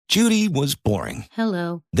Judy was boring.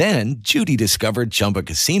 Hello. Then Judy discovered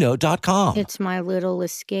ChumbaCasino.com. It's my little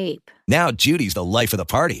escape. Now Judy's the life of the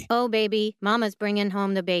party. Oh, baby, mama's bringing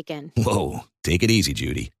home the bacon. Whoa, take it easy,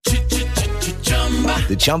 Judy.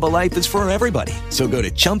 The Chumba life is for everybody. So go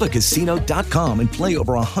to ChumbaCasino.com and play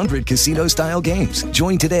over 100 casino-style games.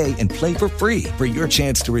 Join today and play for free for your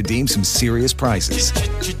chance to redeem some serious prizes.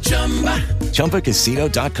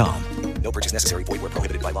 ChumbaCasino.com. No purchase necessary. Void where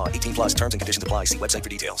prohibited by law. 18 plus terms and conditions apply. See website for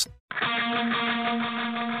details.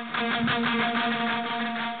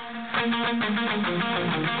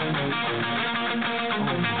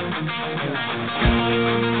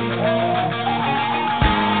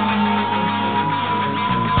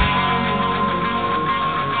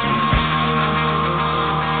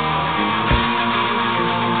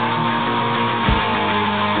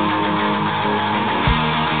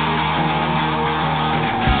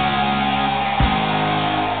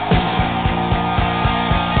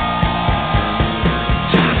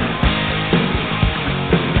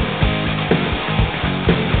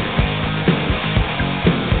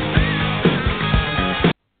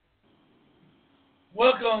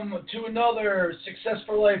 Welcome to another Success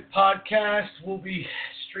for Life podcast. We'll be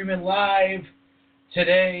streaming live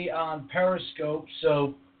today on Periscope.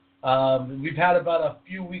 So we've had about a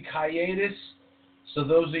few-week hiatus. So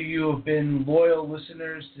those of you who have been loyal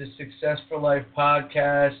listeners to the Success for Life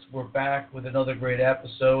podcast, we're back with another great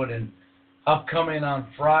episode. And upcoming on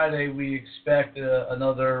Friday, we expect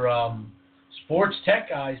another Sports Tech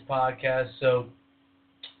Guys podcast. So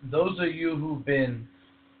those of you who've been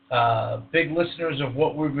big listeners of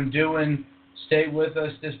what we've been doing, stay with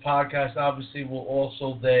us. This podcast obviously will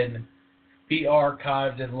also then be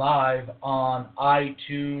archived and live on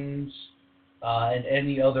iTunes and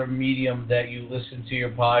any other medium that you listen to your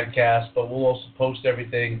podcast, but we'll also post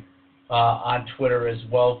everything on Twitter as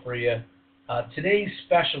well for you. Today's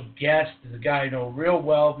special guest is a guy I know real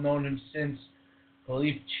well. I've known him since, I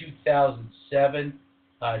believe, 2007,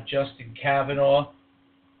 Justin Kavanaugh,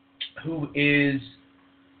 who is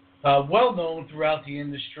well known throughout the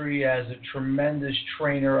industry as a tremendous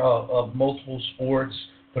trainer of multiple sports,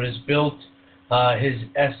 but has built his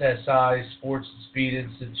SSI, Sports and Speed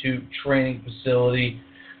Institute training facility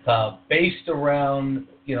based around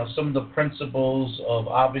some of the principles of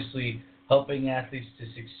obviously helping athletes to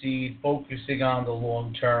succeed, focusing on the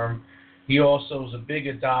long term. He also is a big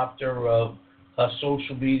adopter of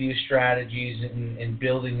social media strategies in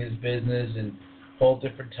building his business and all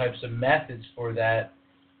different types of methods for that.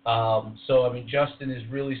 Justin is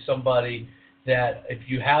really somebody that if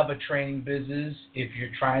you have a training business, if you're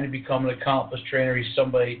trying to become an accomplished trainer, he's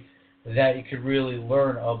somebody that you could really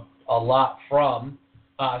learn a lot from.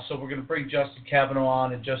 So we're going to bring Justin Kavanaugh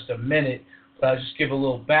on in just a minute, but I'll just give a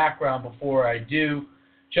little background before I do.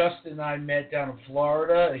 Justin and I met down in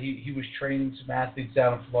Florida. He was training some athletes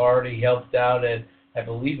down in Florida. He helped out at, I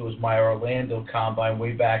believe it was my Orlando Combine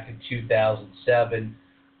way back in 2007.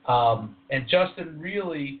 And Justin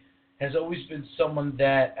really has always been someone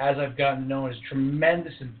that, as I've gotten to know, has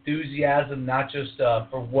tremendous enthusiasm, not just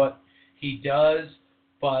for what he does,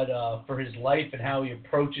 but for his life and how he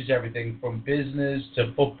approaches everything from business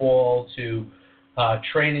to football to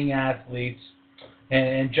training athletes.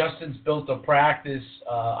 And Justin's built a practice,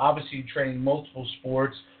 obviously training multiple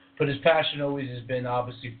sports, but his passion always has been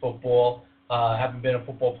obviously football. Having been a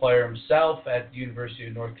football player himself at the University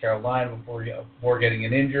of North Carolina before getting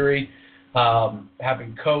an injury,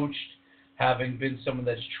 having coached, having been someone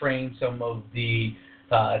that's trained some of the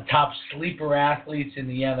top sleeper athletes in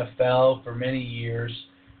the NFL for many years.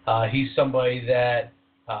 He's somebody that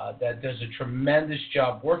does a tremendous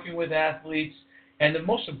job working with athletes. And the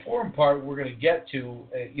most important part we're going to get to,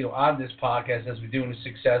 on this podcast, as we do in the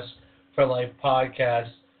Success for Life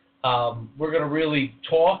podcast, we're going to really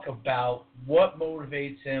talk about what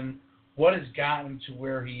motivates him, what has gotten him to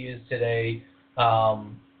where he is today,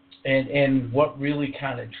 and what really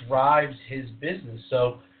kind of drives his business.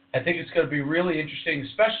 So I think it's going to be really interesting,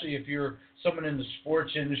 especially if you're someone in the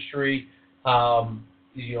sports industry,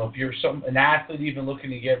 if you're an athlete even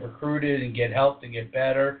looking to get recruited and get helped and get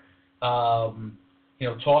better,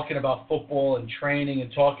 talking about football and training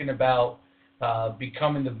and talking about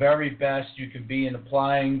becoming the very best you can be and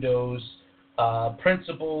applying those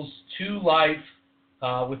principles to life.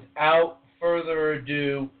 Without further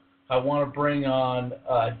ado, I want to bring on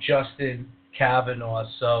Justin Kavanaugh.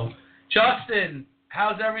 So, Justin,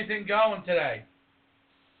 how's everything going today?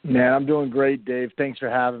 Man, I'm doing great, Dave. Thanks for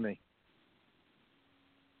having me.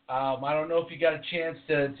 I don't know if you got a chance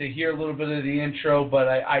to hear a little bit of the intro, but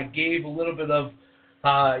I gave a little bit of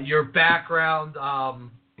your background.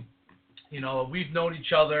 We've known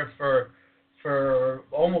each other for for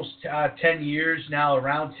almost 10 years now,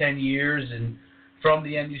 around 10 years, and from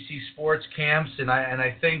the NUC sports camps. And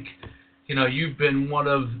I think, you've been one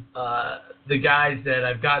of the guys that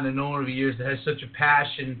I've gotten to know over the years that has such a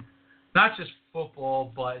passion, not just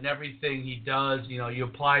football, but in everything he does. You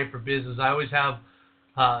apply it for business. I always have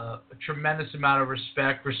a tremendous amount of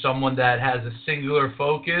respect for someone that has a singular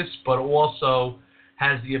focus, but also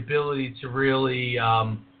has the ability to really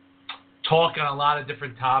talk on a lot of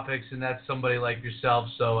different topics, and that's somebody like yourself.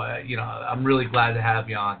 So, I'm really glad to have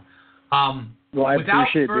you on. Well, I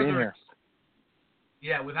appreciate being here.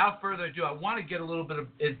 Yeah, without further ado, I want to get a little bit of,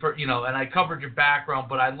 and I covered your background,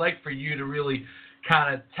 but I'd like for you to really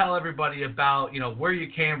kind of tell everybody about, where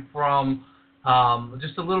you came from,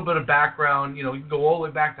 just a little bit of background. You can go all the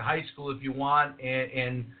way back to high school if you want,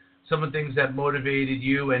 and some of the things that motivated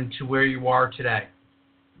you and to where you are today.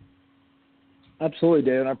 Absolutely,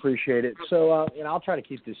 David. I appreciate it. So, I'll try to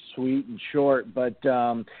keep this sweet and short, but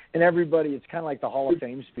and everybody, it's kind of like the Hall of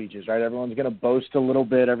Fame speeches, right? Everyone's going to boast a little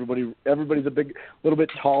bit. Everybody's a little bit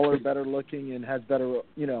taller, better looking, and has better,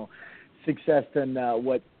 success than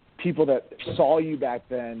what people that saw you back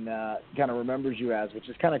then kind of remembers you as, which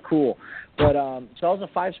is kind of cool. But so I was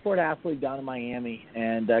a 5-sport athlete down in Miami,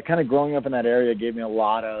 and kind of growing up in that area gave me a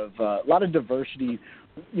lot of diversity.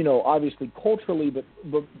 Obviously culturally, but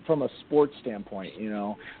from a sports standpoint,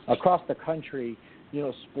 across the country,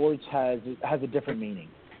 sports has a different meaning,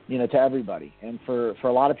 to everybody. And for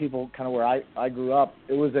a lot of people, kind of where I grew up,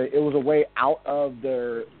 it was a way out of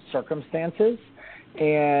their circumstances.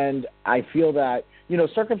 And I feel that,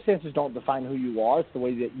 circumstances don't define who you are. It's the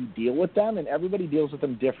way that you deal with them, and everybody deals with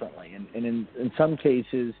them differently. And in some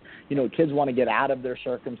cases, kids want to get out of their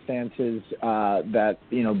circumstances that,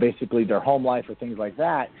 basically their home life or things like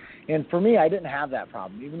that. And for me, I didn't have that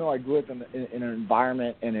problem. Even though I grew up in an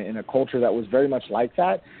environment and in a culture that was very much like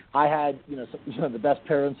that, I had, the best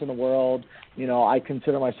parents in the world. I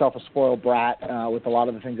consider myself a spoiled brat with a lot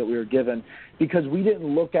of the things that we were given, because we didn't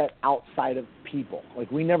look at outside of people. Like,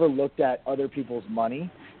 we never looked at other people's money.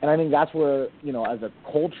 And I think that's where, as a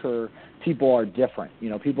culture, people are different.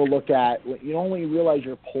 People look at, you only realize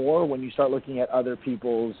you're poor when you start looking at other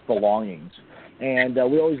people's belongings. And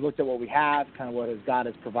we always looked at what we have, kind of what God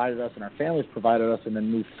has provided us and our families provided us, and then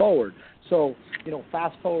move forward. So,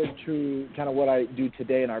 fast forward to kind of what I do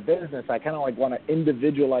today in our business, I kind of want to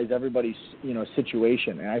individualize everybody's,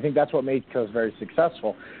 situation. And I think that's what made us very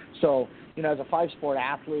successful. So, as a 5-sport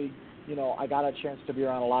athlete, I got a chance to be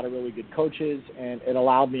around a lot of really good coaches, and it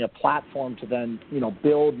allowed me a platform to then,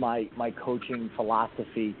 build my coaching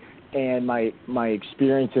philosophy. And my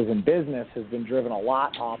experiences in business has been driven a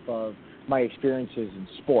lot off of my experiences in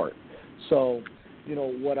sport. So,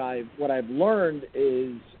 what I've learned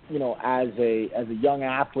is, as a young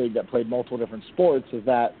athlete that played multiple different sports, is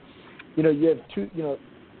that, you have two,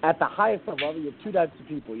 at the highest level, you have two types of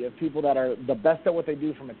people. You have people that are the best at what they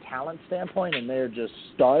do from a talent standpoint, and they're just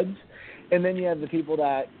studs. And then you have the people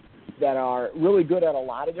that are really good at a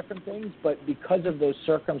lot of different things, but because of those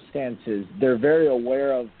circumstances, they're very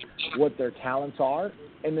aware of what their talents are,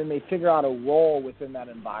 and then they figure out a role within that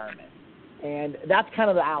environment. And that's kind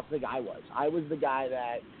of the athlete I was. I was the guy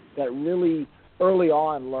that really early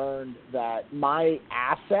on learned that my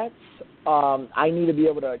assets, I need to be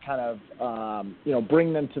able to kind of,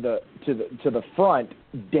 bring them to the front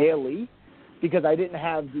daily, because I didn't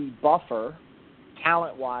have the buffer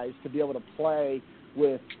talent-wise to be able to play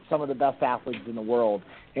with some of the best athletes in the world.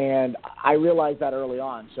 And I realized that early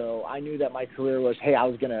on. So I knew that my career was, hey, I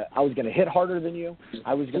was gonna hit harder than you.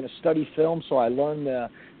 I was gonna study film, so I learned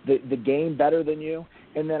the game better than you.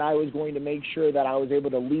 And then I was going to make sure that I was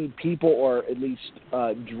able to lead people, or at least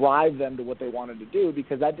drive them to what they wanted to do,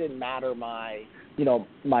 because that didn't matter my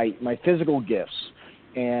physical gifts.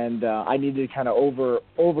 And I needed to kind of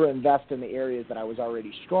over invest in the areas that I was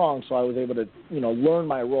already strong, so I was able to learn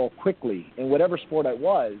my role quickly in whatever sport I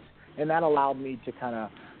was, and that allowed me to kind of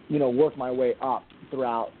work my way up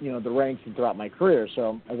throughout the ranks and throughout my career.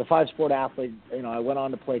 So as a 5-sport athlete, I went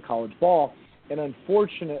on to play college ball, and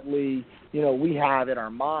unfortunately, we have in our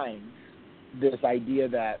minds this idea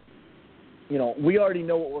that we already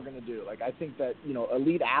know what we're going to do. Like, I think that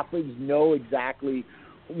elite athletes know exactly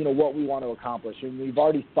what we want to accomplish, and we've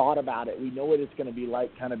already thought about it. We know what it's going to be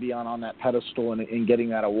like, kind of being on that pedestal and getting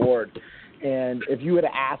that award. And if you had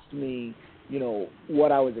asked me,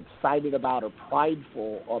 what I was excited about or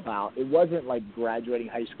prideful about, it wasn't like graduating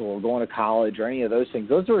high school or going to college or any of those things.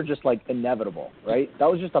 Those were just like inevitable, right?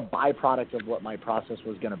 That was just a byproduct of what my process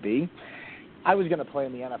was going to be. I was going to play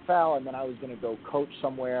in the NFL, and then I was going to go coach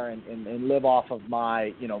somewhere and live off of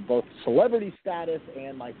my, both celebrity status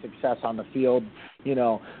and my success on the field,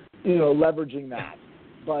 leveraging that.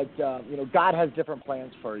 But, God has different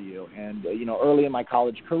plans for you. And, early in my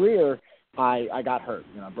college career, I got hurt.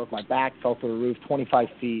 I broke my back, fell through the roof, 25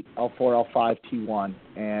 feet, L4, L5, T1,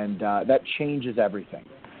 and that changes everything.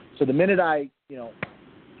 So the minute I,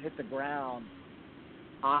 hit the ground,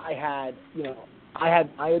 I had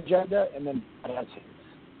my agenda, and then I had his.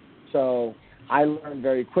 So I learned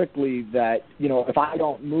very quickly that, if I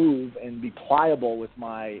don't move and be pliable with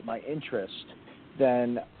my interest,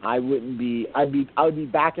 then I would be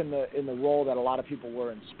back in the role that a lot of people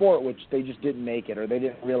were in sport, which they just didn't make it or they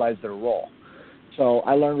didn't realize their role. So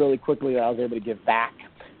I learned really quickly that I was able to give back,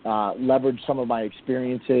 leverage some of my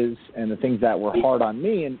experiences and the things that were hard on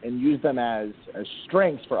me and use them as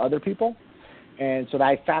strengths for other people. And so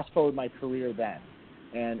I fast forward my career then.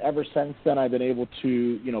 And ever since then, I've been able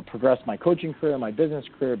to, progress my coaching career, my business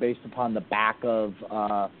career based upon the back of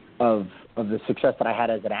the success that I had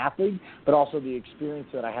as an athlete, but also the experience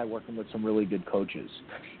that I had working with some really good coaches.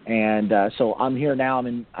 And so I'm here now.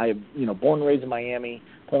 I'm born and raised in Miami,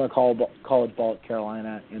 played my college ball at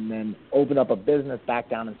Carolina, and then opened up a business back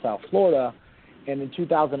down in South Florida. And in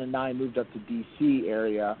 2009, moved up to D.C.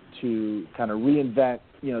 area to kind of reinvent,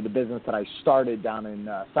 the business that I started down in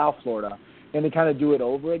South Florida, and to kind of do it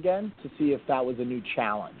over again to see if that was a new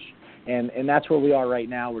challenge. And that's where we are right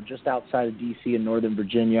now. We're just outside of D.C. in Northern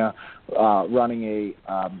Virginia, running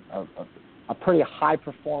a pretty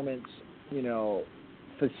high-performance,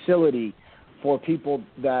 facility for people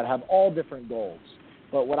that have all different goals.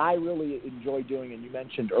 But what I really enjoy doing, and you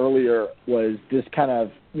mentioned earlier, was this kind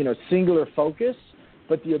of, singular focus,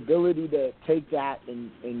 but the ability to take that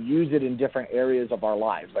and use it in different areas of our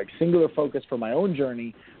lives, like singular focus for my own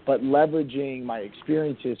journey, but leveraging my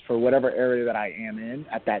experiences for whatever area that I am in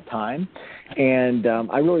at that time. And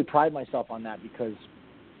I really pride myself on that because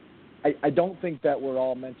I don't think that we're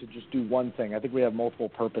all meant to just do one thing. I think we have multiple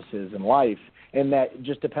purposes in life, and that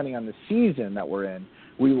just depending on the season that we're in,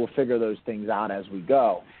 we will figure those things out as we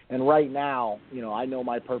go. And right now, I know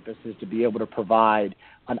my purpose is to be able to provide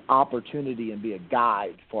an opportunity and be a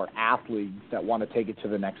guide for athletes that want to take it to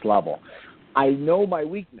the next level. I know my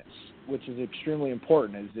weakness, which is extremely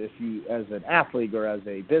important, is if you, as an athlete or as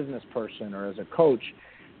a business person or as a coach,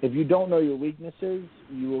 if you don't know your weaknesses,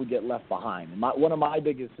 you will get left behind. And one of my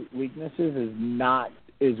biggest weaknesses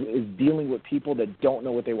is dealing with people that don't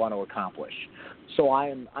know what they want to accomplish. So I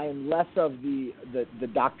am less of the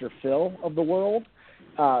Dr. Phil of the world,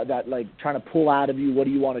 that like trying to pull out of you, what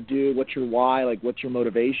do you want to do, what's your why, like what's your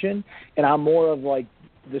motivation, and I'm more of like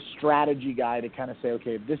the strategy guy to kind of say,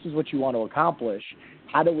 okay, if this is what you want to accomplish,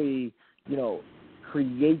 how do we,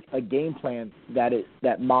 create a game plan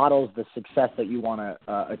that models the success that you want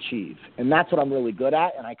to achieve? And that's what I'm really good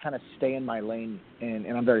at, and I kind of stay in my lane, and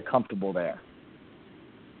I'm very comfortable there.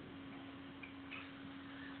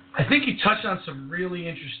 I think you touched on some really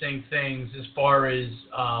interesting things as far as,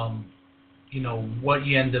 what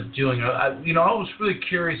you end up doing. I was really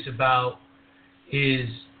curious about is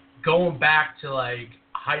going back to like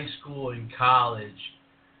high school and college,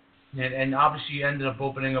 and obviously you ended up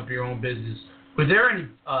opening up your own business. Were there any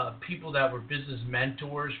people that were business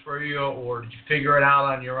mentors for you, or did you figure it out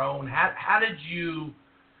on your own? How did you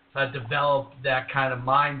develop that kind of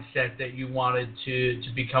mindset that you wanted to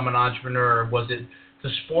become an entrepreneur? Was it the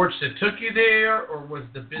sports that took you there, or was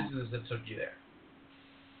the business that took you there?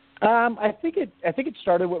 I think it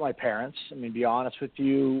started with my parents. I mean, to be honest with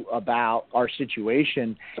you about our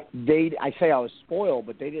situation, I say I was spoiled,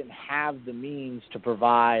 but they didn't have the means to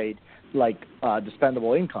provide like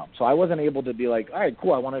dispendable income. So I wasn't able to be like, all right,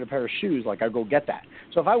 cool, I wanted a pair of shoes, like I'd go get that.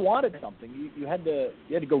 So if I wanted something, you had to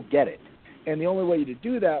go get it. And the only way to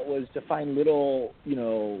do that was to find little,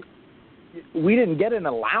 we didn't get an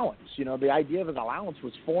allowance. The idea of an allowance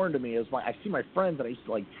was foreign to me. I see my friends that I used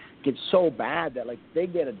to like get so bad that like they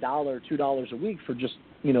get $1 or $2 a week for just,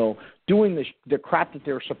 doing the crap that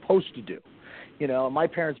they're supposed to do. My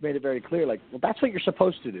parents made it very clear, like, well, that's what you're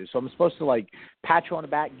supposed to do. So I'm supposed to like pat you on the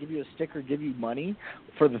back, give you a sticker, give you money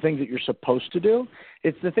for the things that you're supposed to do.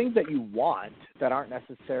 It's the things that you want that aren't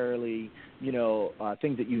necessarily,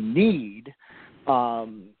 things that you need,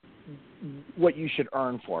 what you should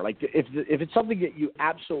earn for. Like if it's something that you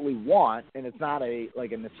absolutely want and it's not a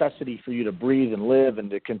necessity for you to breathe and live and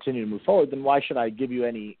to continue to move forward, then why should I give you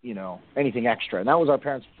anything extra? And that was our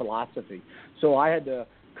parents' philosophy. So I had to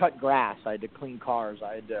cut grass, I had to clean cars,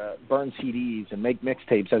 I had to burn CDs and make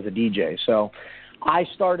mixtapes as a DJ. So I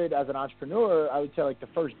started as an entrepreneur. I would say like the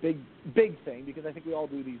first big thing, because I think we all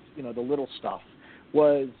do these, the little stuff,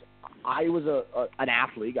 was I was an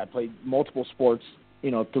athlete. I played multiple sports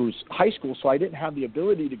through high school, so I didn't have the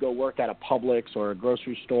ability to go work at a Publix or a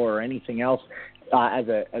grocery store or anything else as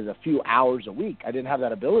a few hours a week. I didn't have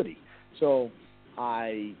that ability. So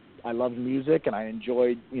I loved music, and I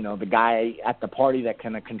enjoyed, the guy at the party that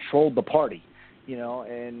kind of controlled the party,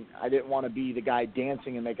 and I didn't want to be the guy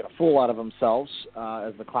dancing and making a fool out of themselves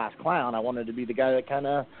as the class clown. I wanted to be the guy that kind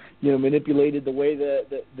of, manipulated the way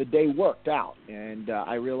the day worked out. And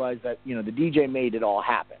I realized that, the DJ made it all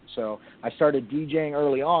happen. So I started DJing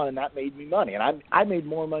early on, and that made me money. And I made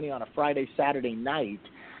more money on a Friday, Saturday night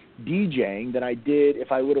DJing than I did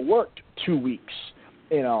if I would have worked 2 weeks,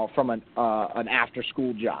 from an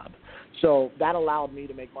after-school job. So that allowed me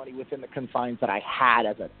to make money within the confines that I had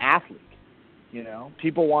as an athlete.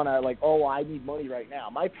 People want to I need money right now.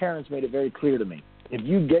 My parents made it very clear to me: if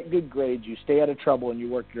you get good grades, you stay out of trouble, and you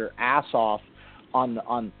work your ass off on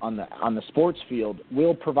the sports field,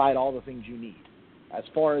 we'll provide all the things you need. As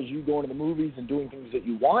far as you going to the movies and doing things that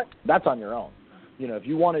you want, that's on your own. If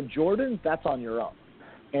you wanted Jordans, that's on your own.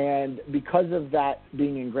 And because of that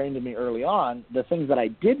being ingrained in me early on, the things that I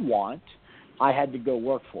did want, I had to go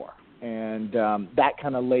work for. And that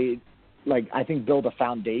kind of built a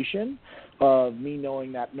foundation of me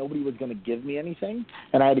knowing that nobody was going to give me anything,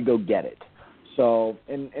 and I had to go get it. So,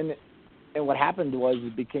 and what happened was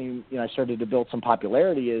it became, I started to build some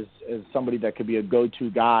popularity as somebody that could be a go-to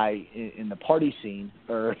guy in the party scene,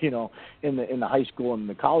 or, in the high school and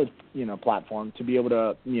the college, platform, to be able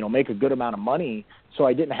to, make a good amount of money. So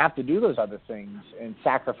I didn't have to do those other things and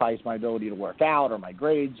sacrifice my ability to work out or my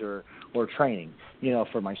grades or training,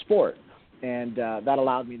 for my sport. And that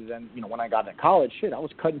allowed me to then, when I got into college, I was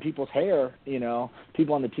cutting people's hair,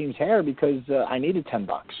 people on the team's hair, because I needed $10.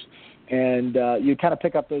 And you kind of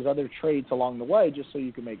pick up those other traits along the way just so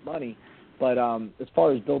you can make money. But as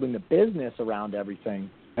far as building the business around everything,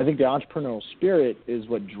 I think the entrepreneurial spirit is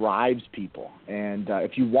what drives people. And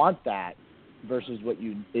if you want that versus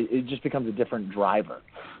it just becomes a different driver.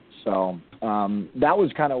 So that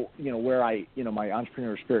was kind of, where my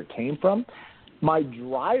entrepreneurial spirit came from. My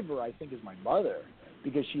driver, I think, is my mother,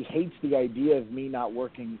 because she hates the idea of me not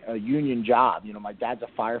working a union job. My dad's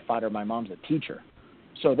a firefighter, my mom's a teacher.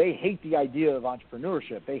 So they hate the idea of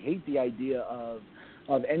entrepreneurship. They hate the idea of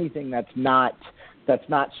anything that's not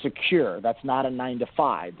secure. That's not a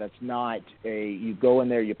 9-to-5. That's not you go in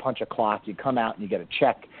there, you punch a clock, you come out, and you get a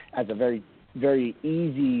check as a very, very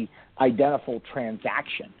easy, identifiable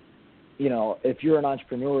transaction. If you're an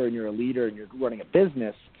entrepreneur and you're a leader and you're running a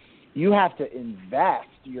business, you have to invest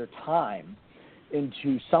your time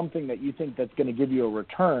into something that you think that's going to give you a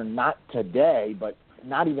return, not today, but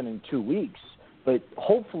not even in 2 weeks, but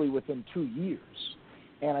hopefully within 2 years.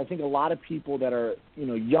 And I think a lot of people that are,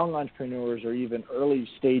 young entrepreneurs or even early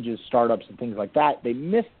stages startups and things like that, they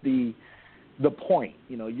miss the point.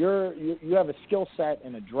 You have a skill set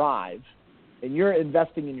and a drive, and you're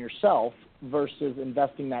investing in yourself versus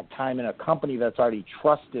investing that time in a company that's already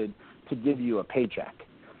trusted to give you a paycheck.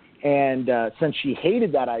 And since she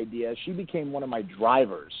hated that idea, she became one of my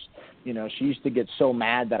drivers. She used to get so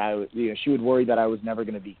mad that she would worry that I was never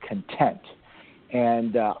going to be content.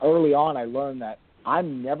 And early on, I learned that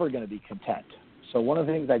I'm never going to be content. So one of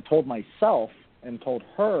the things I told myself and told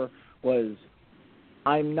her was,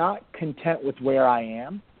 I'm not content with where I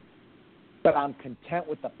am, but I'm content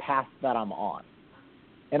with the path that I'm on.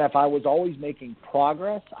 And if I was always making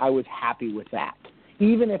progress, I was happy with that.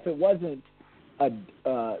 Even if it wasn't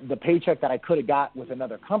the paycheck that I could have got with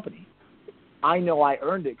another company, I know I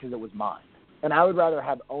earned it because it was mine. And I would rather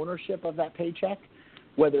have ownership of that paycheck,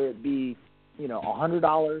 whether it be,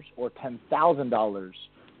 $100 or $10,000,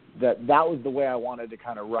 that was the way I wanted to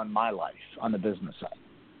kind of run my life on the business side.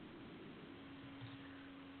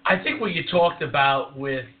 I think what you talked about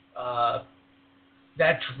with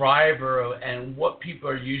that driver and what people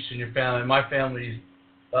are used to in your family. My family's,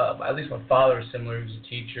 at least my father is similar. He was a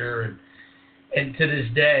teacher, and to this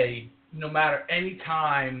day, no matter any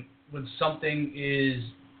time when something is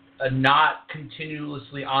not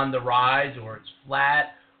continuously on the rise, or it's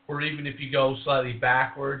flat, or even if you go slightly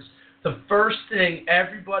backwards, the first thing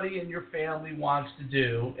everybody in your family wants to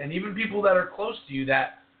do, and even people that are close to you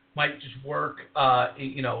that might just work,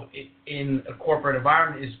 in a corporate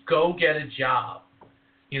environment, is go get a job.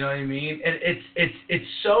 You know what I mean? And it's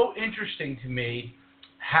so interesting to me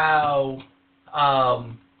how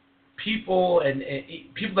people and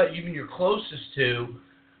people that even you're closest to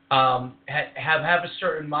have a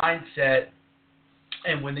certain mindset,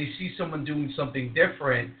 and when they see someone doing something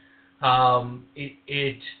different, and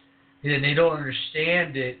they don't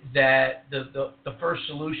understand it, that the first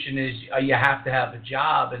solution is you have to have a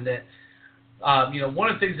job. And that one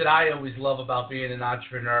of the things that I always love about being an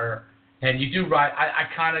entrepreneur And you do ride. I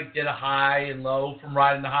kind of get a high and low from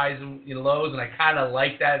riding the highs and lows, and I kind of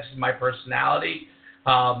like that. It's just my personality.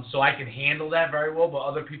 So I can handle that very well, but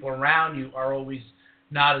other people around you are always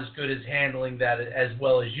not as good as handling that as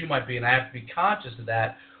well as you might be, and I have to be conscious of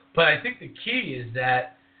that. But I think the key is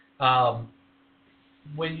that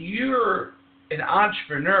when you're an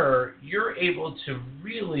entrepreneur, you're able to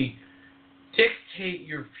really dictate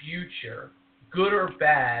your future, good or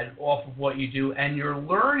bad, off of what you do, and your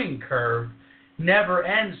learning curve never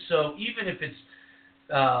ends. So even if it's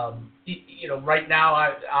right now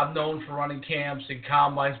I'm known for running camps and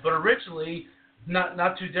combines, but originally,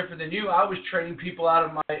 not too different than you, I was training people out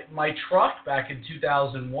of my truck back in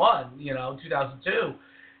 2001, 2002,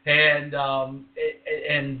 and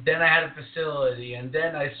then I had a facility, and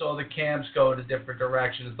then I saw the camps go in a different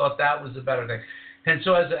direction and thought that was a better thing, and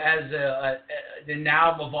so then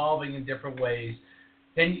now I'm evolving in different ways,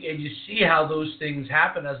 and you see how those things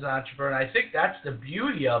happen as an entrepreneur. And I think that's the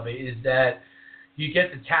beauty of it, is that you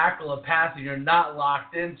get to tackle a path and you're not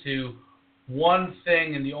locked into one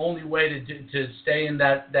thing, and the only way to stay in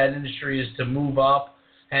that industry is to move up.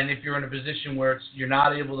 And if you're in a position where you're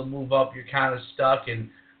not able to move up, you're kind of stuck, and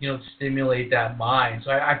stimulate that mind.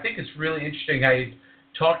 So I think it's really interesting how you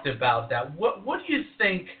talked about that. What do you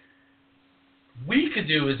think we could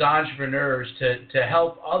do as entrepreneurs to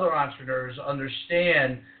help other entrepreneurs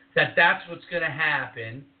understand that that's what's going to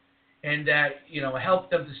happen, and that help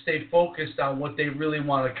them to stay focused on what they really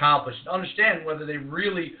want to accomplish, and understand whether they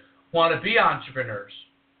really want to be entrepreneurs?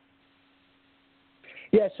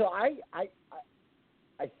 Yeah, so I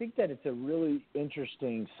think that it's a really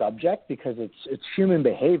interesting subject, because it's human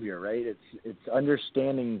behavior, right? It's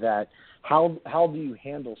understanding that how do you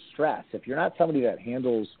handle stress? If you're not somebody that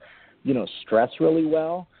handles stress really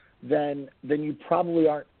well, then you probably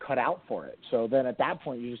aren't cut out for it. So then at that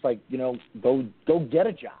point, you're just like, go get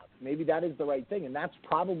a job. Maybe that is the right thing. And that's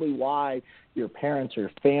probably why your parents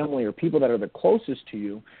or family or people that are the closest to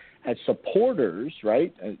you as supporters,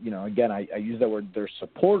 right? Again, I use that word, they're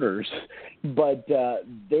supporters, but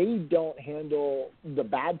they don't handle the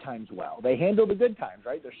bad times well. They handle the good times,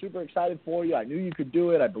 right? They're super excited for you. I knew you could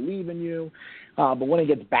do it. I believe in you. But when it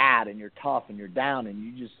gets bad and you're tough and you're down,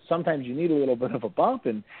 and sometimes you need a little bit of a bump,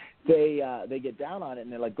 and they get down on it,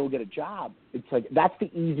 and they're like, go get a job. It's like, that's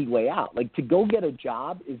the easy way out. Like, to go get a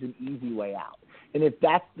job is an easy way out. And if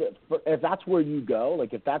that's where you go,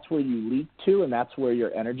 like if that's where you leap to, and that's where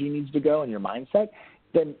your energy needs to go and your mindset,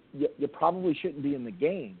 then you probably shouldn't be in the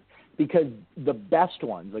game. Because the best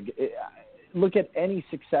ones, look at any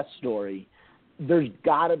success story, there's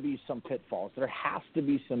got to be some pitfalls. There has to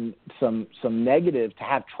be some negative to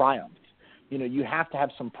have triumph. You have to have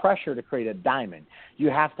some pressure to create a diamond. You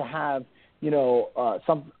have to have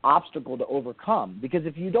some obstacle to overcome. Because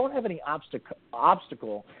if you don't have any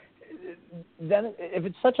obstacle, then if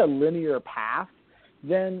it's such a linear path,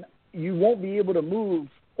 then you won't be able to move,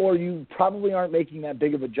 or you probably aren't making that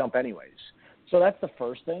big of a jump anyways. So that's the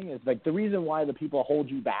first thing, is like the reason why the people hold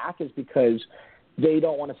you back is because they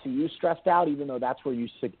don't want to see you stressed out, even though that's where you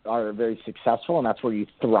are very successful and that's where you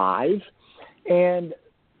thrive. And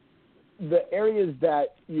the areas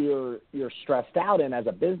that you're stressed out in as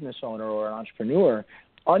a business owner or an entrepreneur,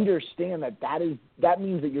 understand that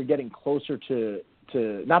means that you're getting closer to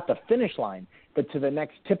not the finish line, but to the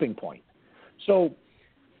next tipping point. So,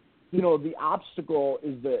 the obstacle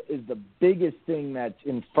is the biggest thing that's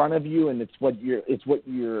in front of you, and it's what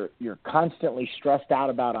you're constantly stressed out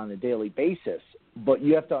about on a daily basis. But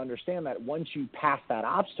you have to understand that once you pass that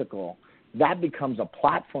obstacle, that becomes a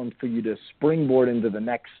platform for you to springboard into the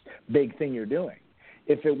next big thing you're doing.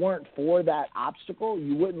 If it weren't for that obstacle,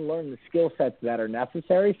 you wouldn't learn the skill sets that are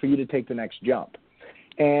necessary for you to take the next jump.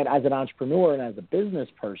 And as an entrepreneur and as a business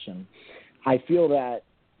person, I feel that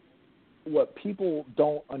what people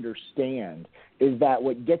don't understand is that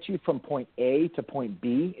what gets you from point A to point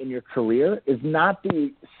B in your career is not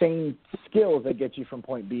the same skills that get you from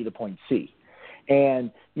point B to point C.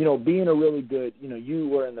 And, being a really good, you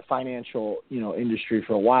were in the financial, industry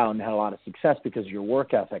for a while and had a lot of success because of your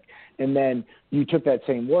work ethic. And then you took that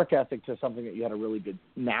same work ethic to something that you had a really good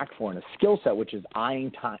knack for and a skill set, which is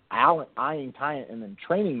eyeing talent and then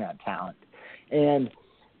training that talent. And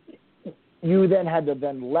you then had to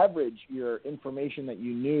leverage your information that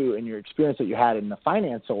you knew and your experience that you had in the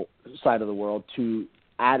financial side of the world to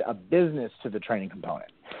add a business to the training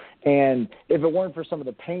component. And if it weren't for some of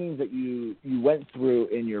the pains that you went through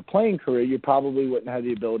in your playing career, you probably wouldn't have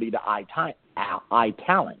the ability to eye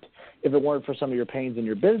talent. If it weren't for some of your pains in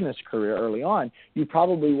your business career early on, you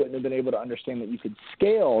probably wouldn't have been able to understand that you could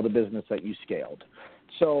scale the business that you scaled.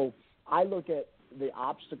 So I look at the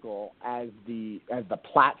obstacle as the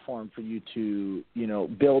platform for you to,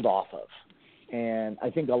 build off of. And I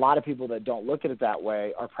think a lot of people that don't look at it that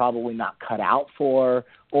way are probably not cut out for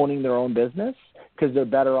owning their own business, because they're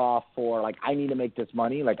better off for, like, I need to make this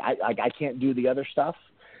money. Like, I can't do the other stuff.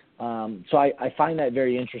 So I find that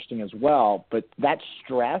very interesting as well. But that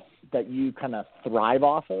stress that you kind of thrive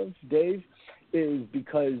off of, Dave, is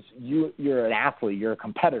because you're an athlete, you're a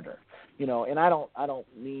competitor. And I don't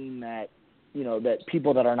mean that, that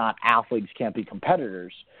people that are not athletes can't be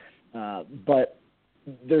competitors, but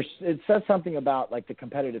it says something about, like, the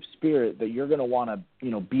competitive spirit that you're going to want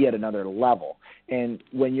to, be at another level. And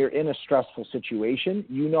when you're in a stressful situation,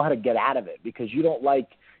 you know how to get out of it, because you don't like,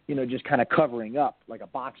 just kind of covering up like a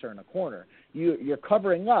boxer in a corner. You're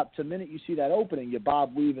covering up. So the minute you see that opening, you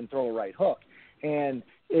bob, weave, and throw a right hook. And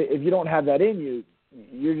if you don't have that in you,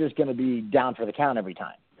 you're just going to be down for the count every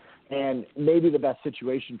time. And maybe the best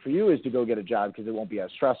situation for you is to go get a job, because it won't be as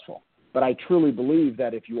stressful. But I truly believe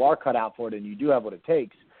that if you are cut out for it and you do have what it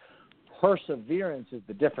takes, perseverance is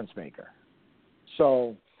the difference maker.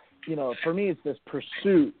 So, for me, it's this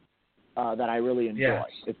pursuit that I really enjoy.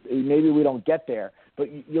 Yes. Maybe we don't get there, but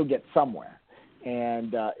you'll get somewhere.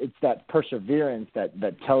 And it's that perseverance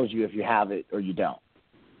that tells you if you have it or you don't.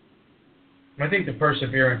 I think the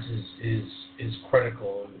perseverance is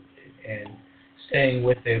critical, and staying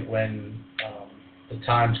with it when the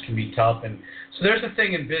times can be tough. And so there's a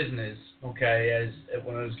thing in business, okay, as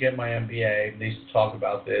when I was getting my MBA, they used to talk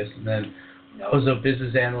about this, and then I was a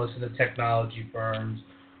business analyst in the technology firms.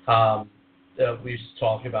 We used to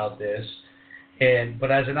talk about this.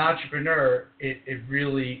 But as an entrepreneur, it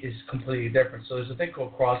really is completely different. So there's a thing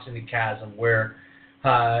called crossing the chasm, where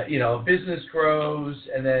a business grows,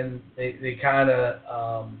 and then they kind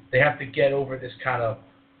of they have to get over this kind of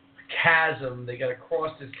chasm. They got to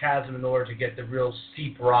cross this chasm in order to get the real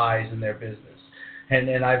steep rise in their business.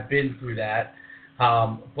 And I've been through that.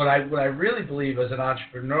 What I really believe as an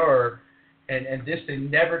entrepreneur, and this they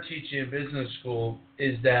never teach you in business school,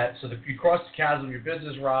 is that so if you cross the chasm, your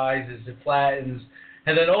business rises, it flattens,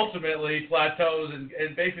 and then ultimately plateaus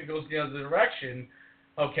and basically goes the other direction.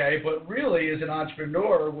 Okay, but really as an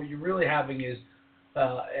entrepreneur, what you're really having is,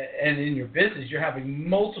 and in your business, you're having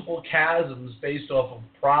multiple chasms based off of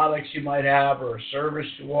products you might have or a service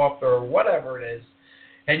you offer or whatever it is.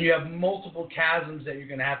 And you have multiple chasms that you're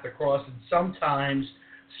going to have to cross, and sometimes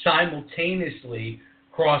simultaneously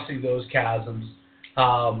crossing those chasms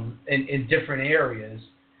in different areas.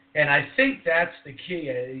 And I think that's the key,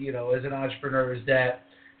 as an entrepreneur, is that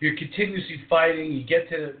you're continuously fighting. You get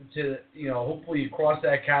to hopefully you cross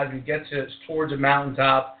that chasm, you get towards a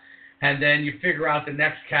mountaintop, and then you figure out the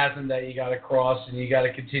next chasm that you got to cross, and you got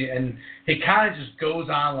to continue. And it kind of just goes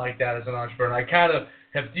on like that as an entrepreneur. I kind of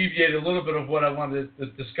have deviated a little bit of what I wanted to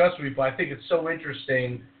discuss with you, but I think it's so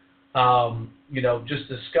interesting, just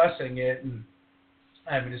discussing it. And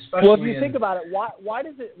I mean, especially well, if you think about it, why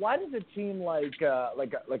does a team like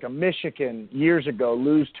a Michigan years ago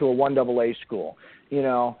lose to a 1AA school,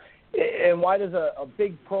 and why does a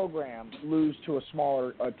big program lose to a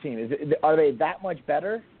smaller team? Are they that much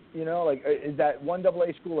better? Is that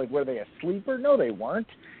 1AA school, like, were they a sleeper? No, they weren't.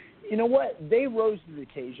 You know what? They rose to the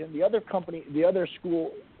occasion. The other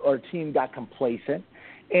school or team got complacent.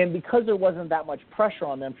 And because there wasn't that much pressure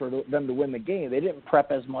on them for them to win the game, they didn't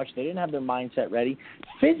prep as much. They didn't have their mindset ready.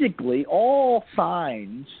 Physically, all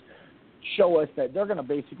signs show us that they're going to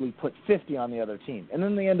basically put 50 on the other team. And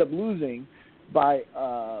then they end up losing by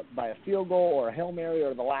a field goal or a Hail Mary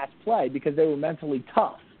or the last play because they were mentally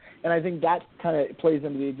tough. And I think that kind of plays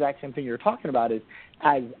into the exact same thing you're talking about, is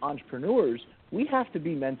as entrepreneurs, we have to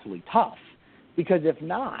be mentally tough, because if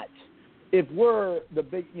not, if we're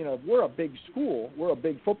if we're a big school, we're a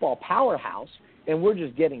big football powerhouse, and we're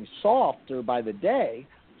just getting softer by the day,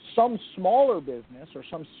 some smaller business or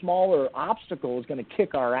some smaller obstacle is going to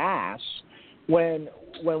kick our ass when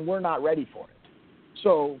we're not ready for it.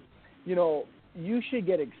 So, you should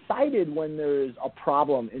get excited when there's a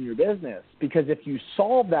problem in your business, because if you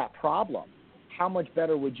solve that problem, how much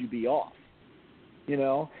better would you be off?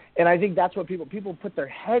 And I think that's what people put their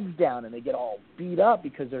heads down and they get all beat up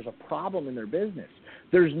because there's a problem in their business.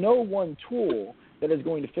 There's no one tool that is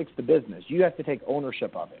going to fix the business. You have to take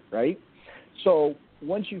ownership of it, right? So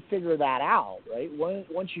once you figure that out, right,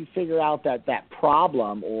 once you figure out that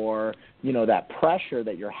problem or, that pressure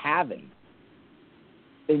that you're having,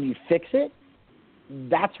 and you fix it,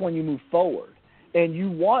 that's when you move forward. And you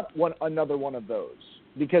want another one of those,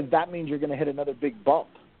 because that means you're going to hit another big bump.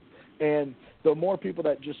 And the more people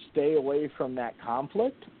that just stay away from that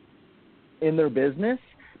conflict in their business,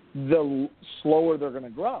 the slower they're going to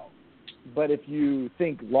grow. But if you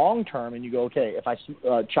think long term and you go, okay, if I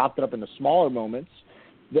chopped it up into smaller moments,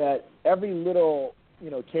 that every little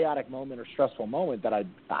chaotic moment or stressful moment that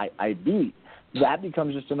I beat, that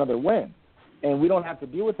becomes just another win, and we don't have to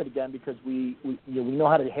deal with it again because we know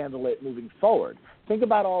how to handle it moving forward. Think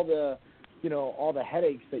about all the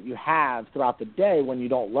headaches that you have throughout the day when you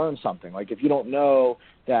don't learn something. Like if you don't know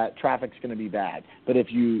that traffic's going to be bad, but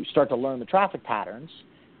if you start to learn the traffic patterns,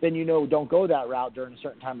 then don't go that route during a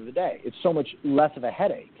certain time of the day. It's so much less of a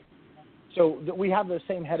headache. So we have those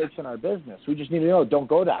same headaches in our business. We just need to know, don't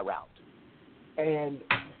go that route. And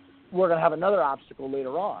we're going to have another obstacle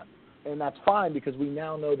later on. And that's fine because we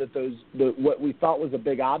now know that what we thought was a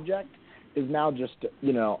big object is now just,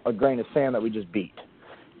 a grain of sand that we just beat.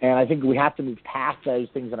 And I think we have to move past those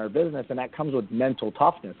things in our business, and that comes with mental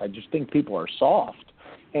toughness. I just think people are soft.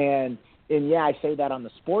 And yeah, I say that on the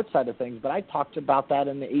sports side of things, but I talked about that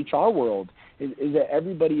in the HR world, is that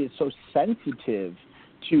everybody is so sensitive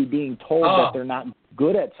to being told that they're not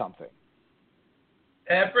good at something.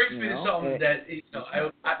 And that brings me to something that,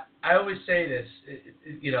 I always say this,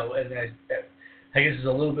 and I guess it's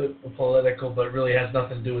a little bit political, but it really has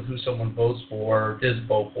nothing to do with who someone votes for or doesn't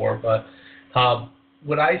vote for. But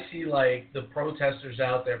when I see, like, the protesters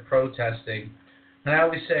out there protesting, and I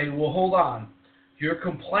always say, well, hold on. You're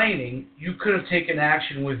complaining. You could have taken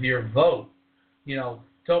action with your vote.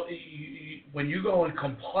 When you go and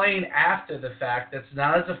complain after the fact, that's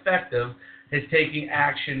not as effective as taking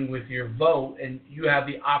action with your vote, and you have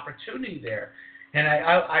the opportunity there. And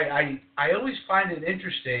I always find it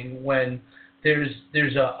interesting when there's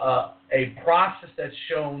a process that's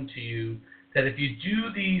shown to you that if you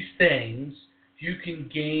do these things, you can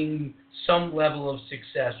gain some level of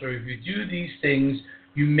success, or if you do these things,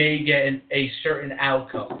 you may get a certain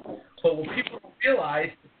outcome. But what people don't realize,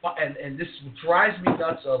 and this drives me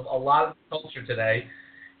nuts of a lot of the culture today,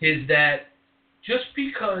 is that just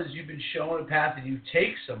because you've been shown a path and you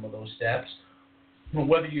take some of those steps,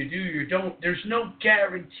 whether you do or you don't, there's no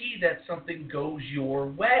guarantee that something goes your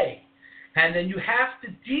way. And then you have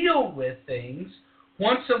to deal with things.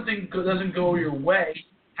 Once something doesn't go your way,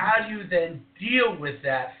 how do you then deal with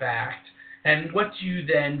that fact, and what do you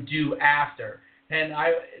then do after? And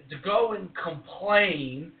to go and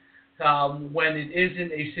complain when it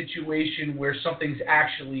isn't a situation where something's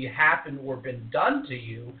actually happened or been done to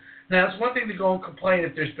you. Now, it's one thing to go and complain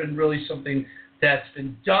if there's been really something that's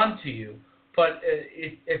been done to you. But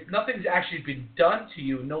if nothing's actually been done to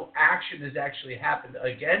you, no action has actually happened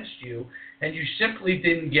against you, and you simply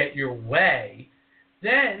didn't get your way,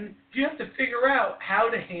 then you have to figure out how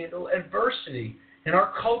to handle adversity. And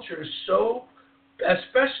our culture is so,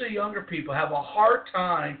 especially younger people, have a hard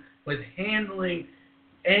time with handling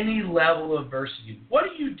any level of adversity. What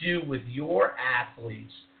do you do with your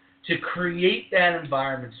athletes to create that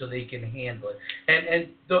environment so they can handle it?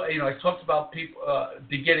 And I talked about people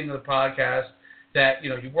beginning of the podcast that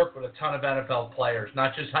you work with a ton of NFL players,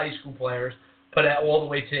 not just high school players, but all the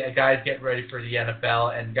way to guys getting ready for the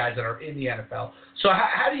NFL and guys that are in the NFL. So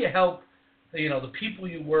how do you help the people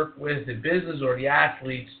you work with in business or the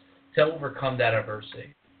athletes to overcome that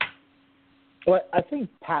adversity? Well, I think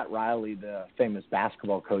Pat Riley, the famous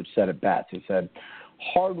basketball coach, said it best. He said,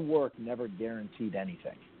 hard work never guaranteed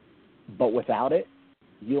anything, but without it,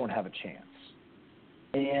 you don't have a chance.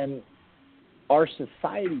 And our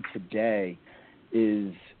society today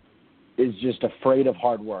is just afraid of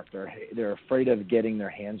hard work. They're afraid of getting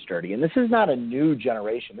their hands dirty. And this is not a new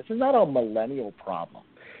generation. This is not a millennial problem.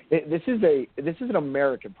 This is an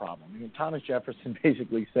American problem. I mean, Thomas Jefferson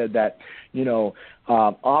basically said that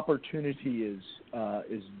opportunity is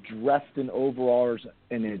dressed in overalls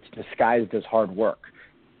and it's disguised as hard work.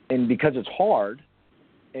 And because it's hard,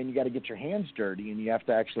 and you got to get your hands dirty, and you have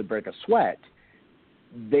to actually break a sweat,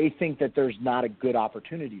 they think that there's not a good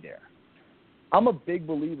opportunity there. I'm a big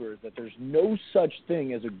believer that there's no such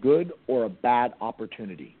thing as a good or a bad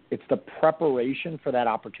opportunity. It's the preparation for that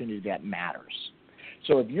opportunity that matters.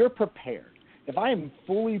 So if you're prepared, if I am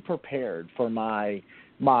fully prepared for my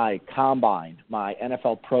combine, my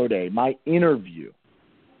NFL Pro Day, my interview,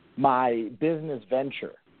 my business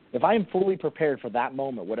venture, if I am fully prepared for that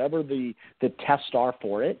moment, whatever the tests are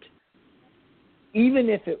for it, even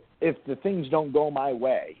if the things don't go my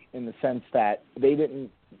way, in the sense that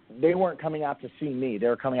they weren't coming out to see me, they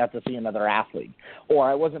were coming out to see another athlete, or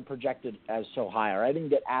I wasn't projected as so high, or I didn't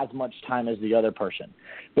get as much time as the other person.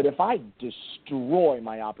 But if I destroy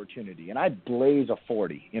my opportunity and I blaze a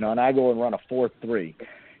 40, and I go and run a 4.3,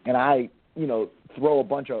 and I throw a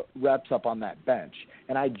bunch of reps up on that bench,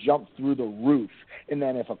 and I jump through the roof, and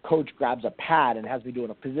then if a coach grabs a pad and has me doing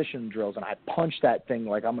a position drills, and I punch that thing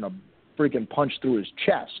like I'm going to freaking punch through his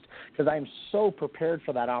chest because I'm so prepared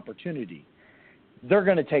for that opportunity. They're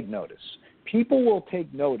going to take notice. People will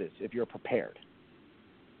take notice if you're prepared.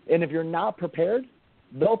 And if you're not prepared,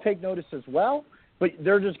 they'll take notice as well, but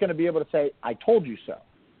they're just going to be able to say, I told you so.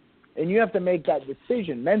 And you have to make that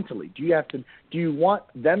decision mentally. Do you want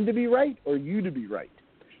them to be right or you to be right?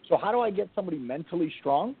 So how do I get somebody mentally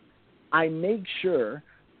strong? I make sure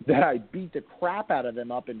that I beat the crap out of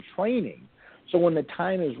them up in training. So when the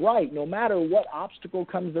time is right, no matter what obstacle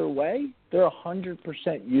comes their way, they're 100%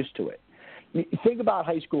 used to it. Think about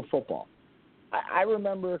high school football. I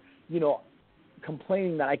remember,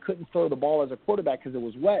 complaining that I couldn't throw the ball as a quarterback because it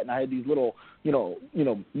was wet and I had these little,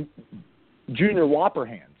 junior whopper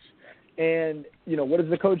hands. And, what does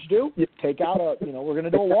the coach do? You take out we're going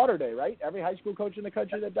to do a water day, right? Every high school coach in the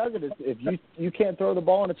country that does it is if you can't throw the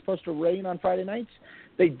ball and it's supposed to rain on Friday nights,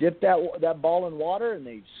 they dip that ball in water and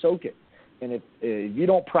they soak it. And if you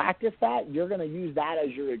don't practice that, you're going to use that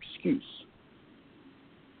as your excuse.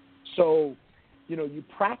 So, you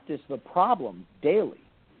practice the problem daily.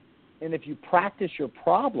 And if you practice your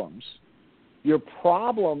problem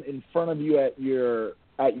in front of you at your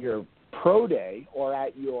pro day or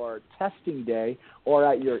at your testing day or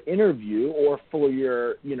at your interview or for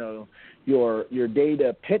your day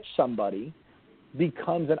to pitch somebody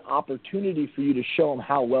becomes an opportunity for you to show them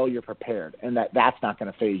how well you're prepared and that's not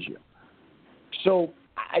going to faze you. So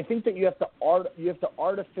I think that you have to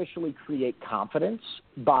artificially create confidence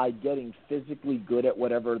by getting physically good at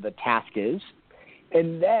whatever the task is.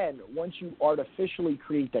 And then once you artificially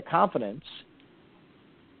create the confidence,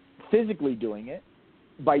 physically doing it,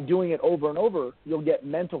 by doing it over and over, you'll get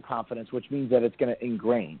mental confidence, which means that it's going to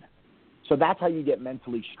ingrain. So that's how you get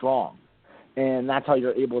mentally strong. And that's how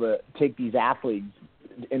you're able to take these athletes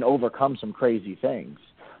and overcome some crazy things.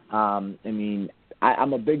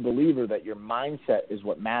 I'm a big believer that your mindset is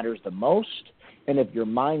what matters the most. And if your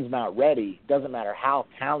mind's not ready, doesn't matter how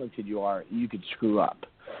talented you are, you could screw up.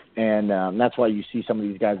 And that's why you see some of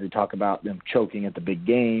these guys that talk about them choking at the big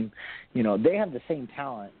game. They have the same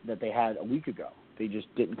talent that they had a week ago. They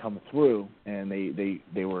just didn't come through, and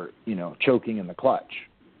they were, choking in the clutch.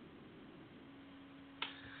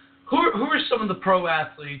 Who are some of the pro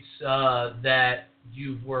athletes that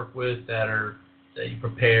you've worked with that you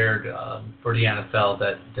prepared for the NFL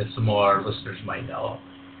that some of our listeners might know?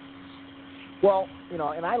 Well,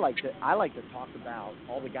 and I like to talk about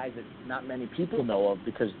all the guys that not many people know of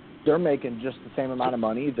because they're making just the same amount of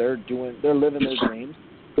money. They're living their dreams,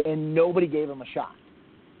 and nobody gave them a shot.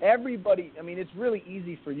 Everybody, it's really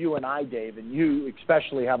easy for you and I, Dave, and you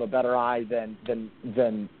especially have a better eye than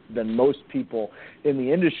most people in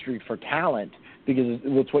the industry for talent because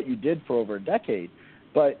it's what you did for over a decade.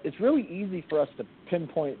 But it's really easy for us to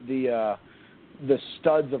pinpoint the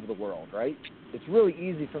studs of the world, right? It's really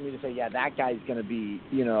easy for me to say, yeah, that guy's going to be,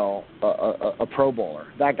 a Pro Bowler.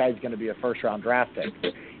 That guy's going to be a first-round draft pick.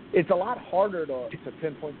 It's a lot harder to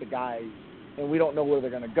pinpoint the guys, and we don't know where they're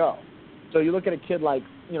going to go. So you look at a kid like,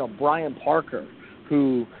 Brian Parker,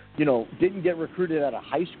 who, didn't get recruited out of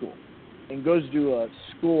high school and goes to a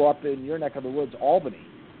school up in your neck of the woods, Albany.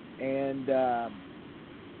 And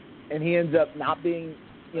he ends up not being,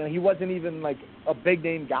 he wasn't even like a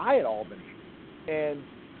big-name guy at Albany. And,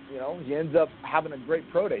 he ends up having a great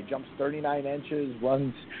pro day, jumps 39 inches,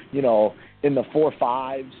 runs, in the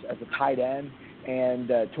 4.5s as a tight end, and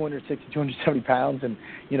 260, 270 pounds, and,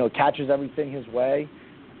 catches everything his way.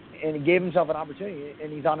 And he gave himself an opportunity,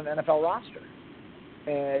 and he's on an NFL roster.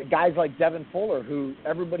 And guys like Devin Fuller, who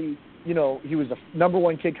everybody, he was the number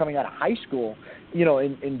one kid coming out of high school,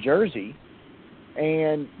 in Jersey,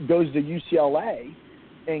 and goes to UCLA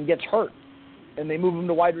and gets hurt. And they move him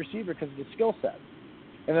to wide receiver because of the skill set.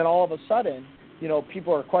 And then all of a sudden,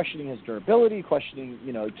 people are questioning his durability, questioning,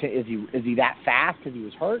 is he that fast because he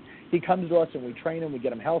was hurt? He comes to us and we train him, we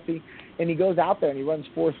get him healthy, and he goes out there and he runs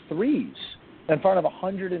 4.3s in front of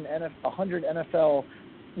 100 NFL,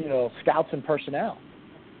 scouts and personnel.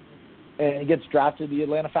 And he gets drafted to the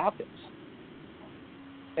Atlanta Falcons.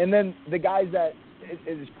 And then the guys that,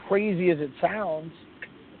 as crazy as it sounds,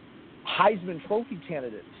 Heisman Trophy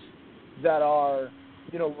candidates that are,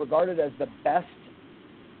 regarded as the best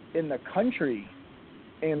in the country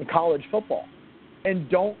in college football and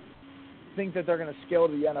don't think that they're going to scale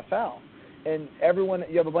to the NFL. And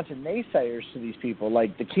you have a bunch of naysayers to these people,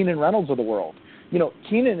 like the Keenan Reynolds of the world.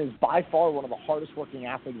 Keenan is by far one of the hardest working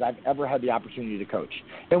athletes I've ever had the opportunity to coach.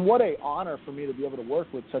 And what an honor for me to be able to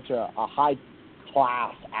work with such a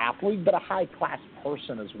high-class athlete, but a high-class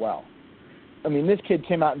person as well. This kid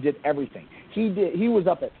came out and did everything. He was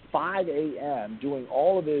up at 5 a.m. doing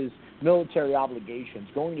all of his military obligations,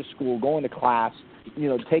 going to school, going to class,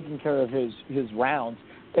 taking care of his rounds.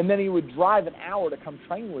 And then he would drive an hour to come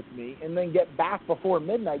train with me and then get back before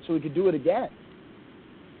midnight so he could do it again.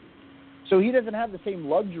 So he doesn't have the same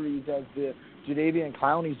luxuries as the Jadeveon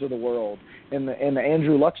Clowneys of the world and the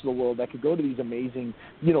Andrew Lucks of the world that could go to these amazing,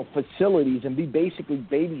 facilities and be basically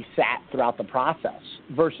babysat throughout the process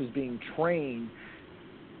versus being trained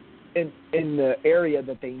in the area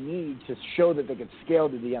that they need to show that they could scale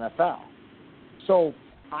to the NFL. So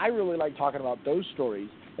I really like talking about those stories,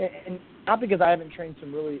 and not because I haven't trained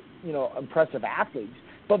some really, impressive athletes,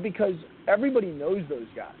 but because everybody knows those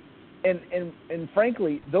guys. And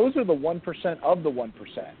frankly, those are the 1% of the 1%.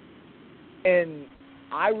 And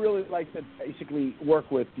I really like to basically work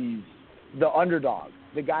with the underdog,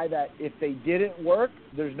 the guy that if they didn't work,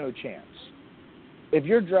 there's no chance. If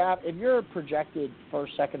you're projected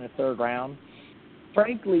first, second, or third round,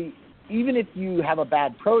 frankly, even if you have a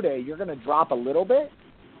bad pro day, you're going to drop a little bit,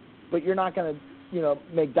 but you're not going to,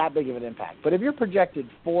 make that big of an impact. But if you're projected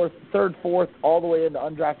third, fourth, all the way into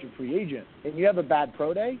undrafted free agent, and you have a bad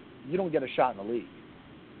pro day, you don't get a shot in the league.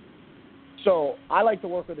 So I like to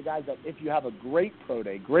work with the guys that if you have a great pro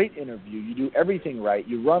day, great interview, you do everything right,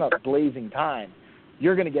 you run a blazing time,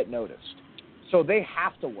 you're going to get noticed. So they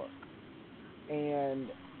have to work. And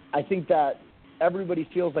I think that everybody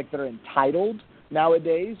feels like they're entitled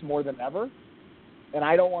nowadays more than ever. And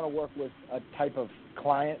I don't want to work with a type of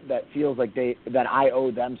client that feels like that I owe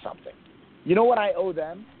them something. You know what I owe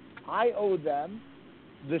them? I owe them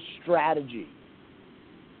the strategy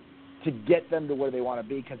to get them to where they want to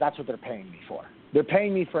be, because that's what they're paying me for. They're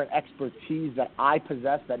paying me for an expertise that I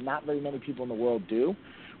possess that not very many people in the world do,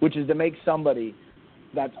 which is to make somebody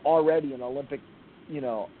that's already an Olympic,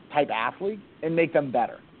 type athlete and make them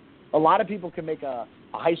better. A lot of people can make a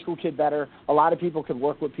high school kid better. A lot of people can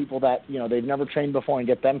work with people that, they've never trained before and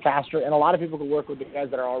get them faster. And a lot of people can work with the guys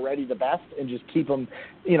that are already the best and just keep them,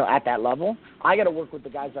 at that level. I got to work with the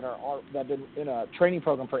guys that have been in a training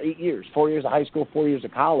program for 8 years, 4 years of high school, 4 years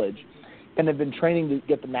of college, and have been training to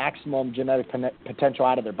get the maximum genetic potential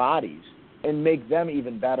out of their bodies and make them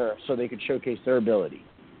even better so they could showcase their ability.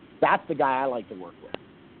 That's the guy I like to work with.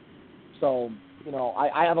 So,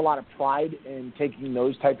 I have a lot of pride in taking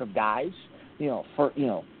those type of guys,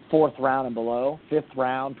 fourth round and below, fifth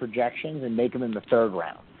round projections, and make them in the third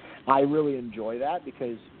round. I really enjoy that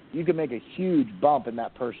because you can make a huge bump in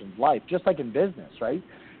that person's life, just like in business, right?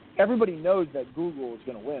 Everybody knows that Google is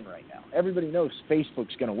going to win right now. Everybody knows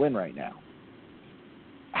Facebook's going to win right now.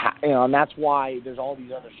 And that's why there's all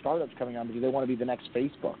these other startups coming on, because they want to be the next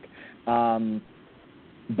Facebook.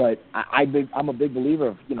 But I'm a big believer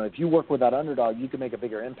of, if you work with that underdog, you can make a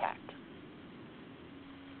bigger impact.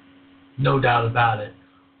 No doubt about it.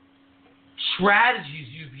 Strategies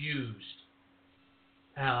you've used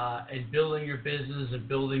in building your business and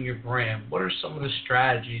building your brand, what are some of the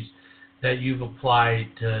strategies that you've applied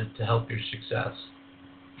to help your success?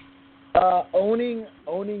 Owning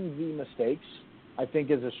the mistakes, I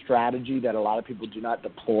think, is a strategy that a lot of people do not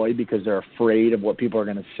deploy because they're afraid of what people are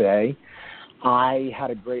going to say. I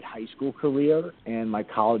had a great high school career, and my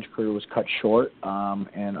college career was cut short,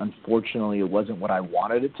 and unfortunately it wasn't what I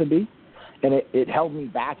wanted it to be. And it held me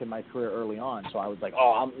back in my career early on. So I was like,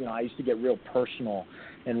 I used to get real personal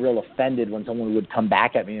and real offended when someone would come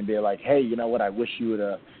back at me and be like, hey, you know what, I wish you would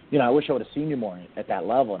have, I wish I would have seen you more at that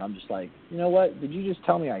level. And I'm just like, you know what, did you just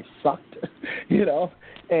tell me I sucked?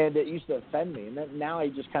 And it used to offend me. And then now I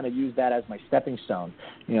just kind of use that as my stepping stone,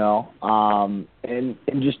 and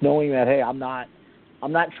just knowing that, hey, I'm not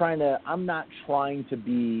trying to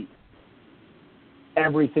be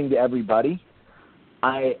everything to everybody.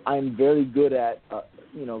 I'm very good at,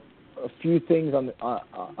 a few things on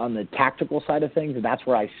the tactical side of things, and that's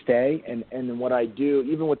where I stay. And then what I do,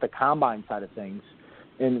 even with the combine side of things,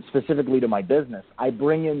 and specifically to my business, I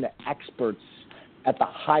bring in the experts at the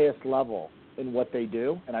highest level in what they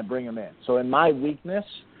do, and I bring them in. So in my weakness,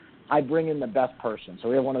 I bring in the best person. So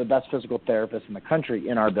we have one of the best physical therapists in the country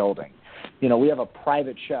in our building. We have a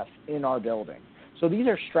private chef in our building. So these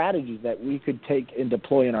are strategies that we could take and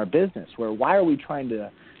deploy in our business, where why are we trying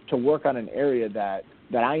to work on an area that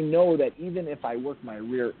I know that even if I work my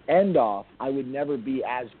rear end off, I would never be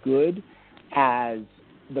as good as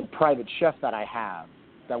the private chef that I have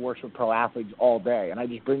that works with pro athletes all day, and I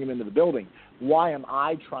just bring them into the building. Why am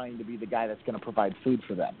I trying to be the guy that's going to provide food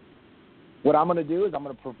for them? What I'm going to do is I'm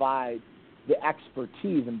going to provide the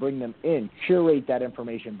expertise and bring them in, curate that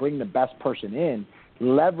information, bring the best person in,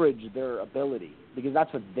 leverage their ability, because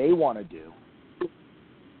that's what they want to do.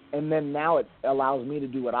 And then now it allows me to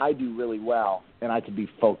do what I do really well, and I can be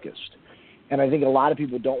focused. And I think a lot of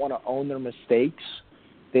people don't want to own their mistakes.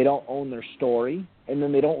 They don't own their story, and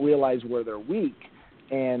then they don't realize where they're weak.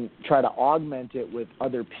 and try to augment it with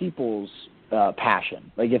other people's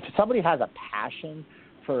passion. Like if somebody has a passion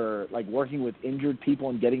for like working with injured people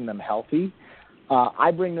and getting them healthy,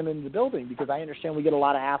 I bring them into the building because I understand we get a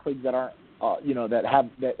lot of athletes that aren't,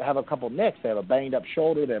 that have a couple nicks. They have a banged up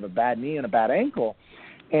shoulder, they have a bad knee and a bad ankle,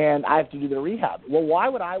 and I have to do their rehab. Well, why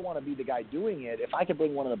would I want to be the guy doing it if I could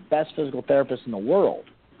bring one of the best physical therapists in the world?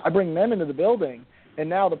 I bring them into the building, and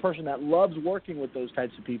now the person that loves working with those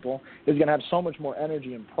types of people is going to have so much more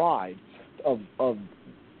energy and pride of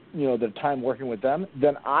the time working with them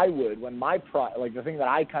than I would when my pride, like the thing that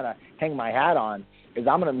I kind of hang my hat on is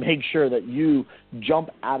I'm going to make sure that you jump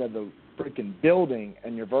out of the freaking building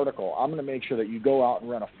and you're vertical. I'm going to make sure that you go out and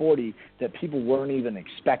run a 40 that people weren't even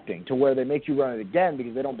expecting, to where they make you run it again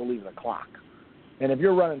because they don't believe in the clock. And if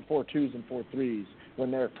you're running 4.2s and 4.3s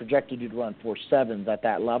when they're projected you to run 4.7s at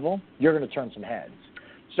that level, you're going to turn some heads.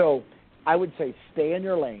 So I would say stay in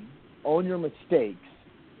your lane, own your mistakes,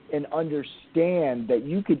 and understand that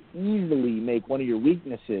you could easily make one of your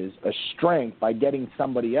weaknesses a strength by getting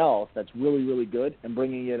somebody else that's really, really good and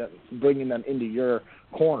bringing them into your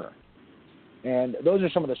corner. And those are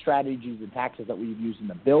some of the strategies and tactics that we've used in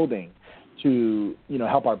the building to,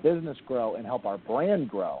 help our business grow and help our brand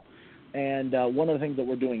grow. And one of the things that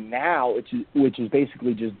we're doing now, which is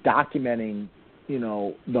basically just documenting,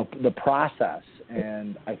 the process.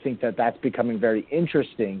 And I think that that's becoming very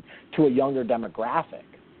interesting to a younger demographic.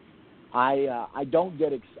 I don't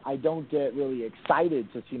get really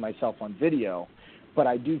excited to see myself on video, but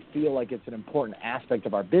I do feel like it's an important aspect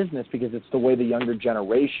of our business because it's the way the younger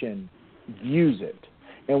generation views it.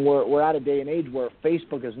 And we're at a day and age where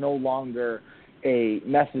Facebook is no longer a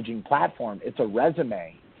messaging platform. It's a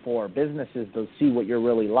resume for businesses to see what you're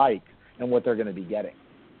really like and what they're going to be getting.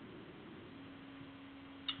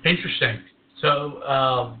 Interesting.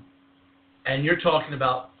 So, and you're talking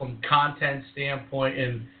about from content standpoint,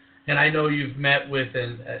 and I know you've met with,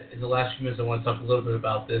 and in the last few minutes I want to talk a little bit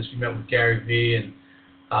about this. You met with Gary Vee, and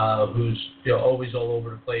who's always all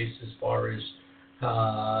over the place as far as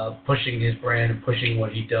pushing his brand and pushing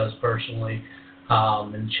what he does personally,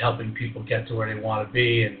 and helping people get to where they want to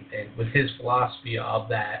be, and with his philosophy of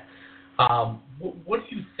that. What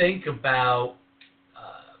do you think about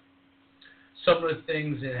some of the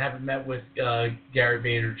things, and having met with Gary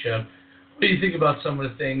Vaynerchuk, what do you think about some of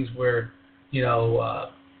the things where,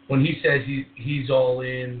 when he says he's all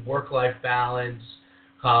in, work-life balance,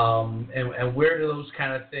 and where do those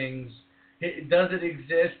kind of things, does it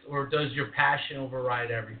exist, or does your passion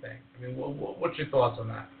override everything? I mean, what's your thoughts on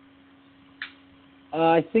that?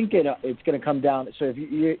 I think it's going to come down. So if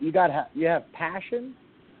you have passion,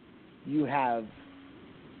 you have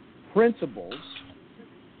principles.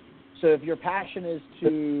 So if your passion is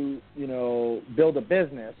to build a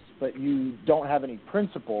business, but you don't have any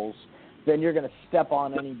principles, then you're going to step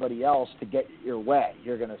on anybody else to get your way.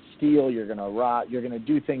 You're going to steal. You're going to rot. You're going to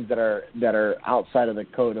do things that are outside of the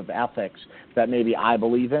code of ethics that maybe I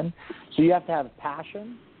believe in. So you have to have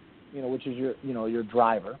passion, which is your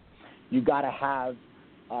driver. You got to have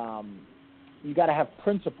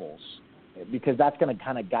principles, because that's going to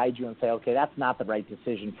kind of guide you and say, okay, that's not the right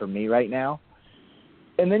decision for me right now.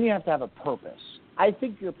 And then you have to have a purpose. I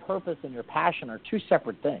think your purpose and your passion are two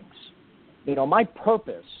separate things. My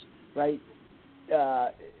purpose, right,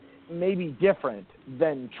 may be different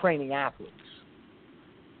than training athletes.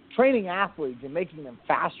 Training athletes and making them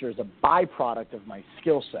faster is a byproduct of my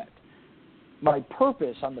skill set. My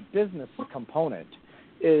purpose on the business component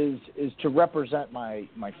is to represent my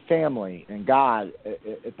family and God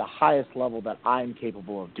at the highest level that I'm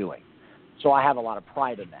capable of doing. So I have a lot of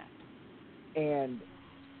pride in that. And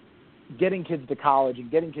getting kids to college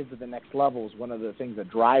and getting kids to the next level is one of the things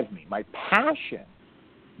that drive me. My passion,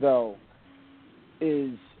 though,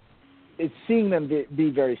 is seeing them be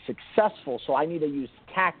very successful, so I need to use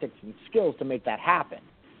tactics and skills to make that happen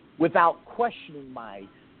without questioning my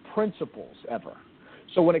principles ever.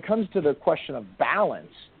 So when it comes to the question of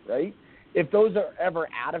balance, right, if those are ever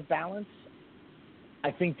out of balance,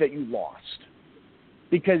 I think that you lost.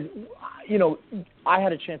 Because, I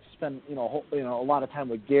had a chance to spend, a lot of time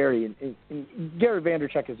with Gary, and Gary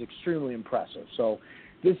Vaynerchuk is extremely impressive. So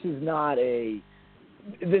this is not an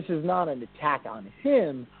attack on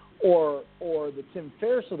him or the Tim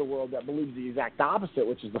Ferriss of the world that believes the exact opposite,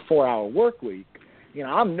 which is the 4-hour work week.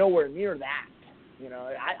 I'm nowhere near that.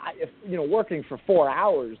 If working for 4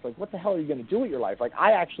 hours, like, what the hell are you going to do with your life? Like,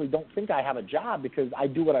 I actually don't think I have a job because I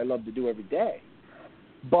do what I love to do every day.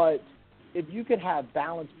 But if you could have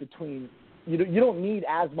balance between, you don't need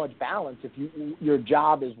as much balance if your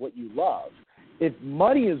job is what you love. If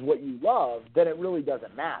money is what you love, then it really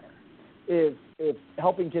doesn't matter. if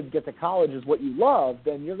helping kids get to college is what you love,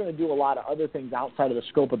 then you're going to do a lot of other things outside of the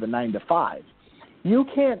scope of the 9 to 5. You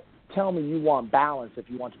can't tell me you want balance if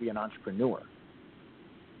you want to be an entrepreneur.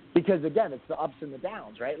 Because, again, it's the ups and the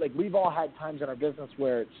downs, right? Like, we've all had times in our business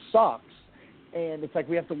where it sucks, and it's like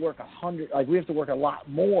we have to work a lot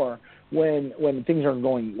more when things are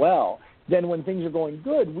going well. Then when things are going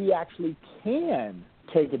good, we actually can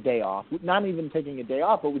take a day off. Not even taking a day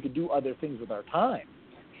off, but we could do other things with our time.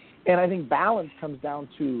 And I think balance comes down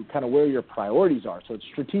to kind of where your priorities are. So it's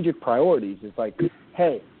strategic priorities. It's like,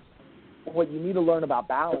 hey, what you need to learn about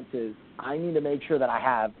balance is I need to make sure that I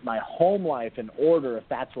have my home life in order if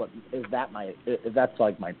that's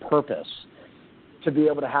like my purpose, to be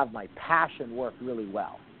able to have my passion work really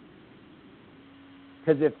well.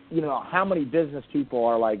 Because how many business people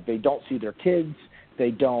are like, they don't see their kids,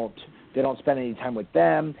 they don't spend any time with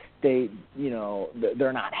them,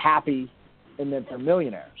 they're not happy, and then they're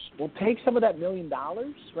millionaires. Well, take some of that $1 million,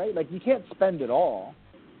 right? Like, you can't spend it all.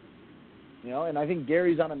 And I think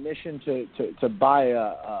Gary's on a mission to buy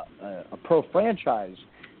a pro franchise.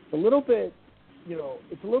 It's a little bit,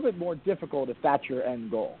 it's a little bit more difficult if that's your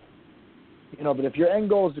end goal. But if your end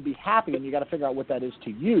goal is to be happy and you got to figure out what that is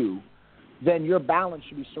to you, then your balance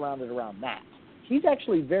should be surrounded around that. He's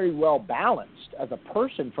actually very well balanced as a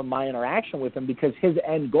person from my interaction with him, because his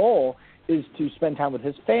end goal is to spend time with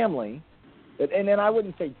his family. And then I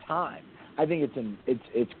wouldn't say time. I think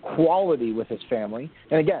it's quality with his family.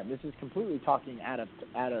 And again, this is completely talking out of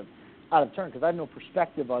turn, because I have no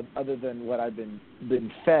perspective other than what I've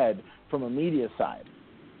been fed from a media side.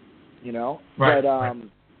 Right. But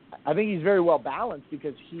I think he's very well balanced,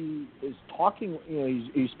 because he is talking.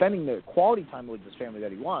 He's spending the quality time with his family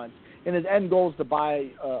that he wants, and his end goal is to buy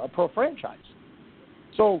a pro franchise.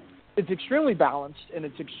 So it's extremely balanced, and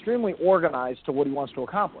it's extremely organized to what he wants to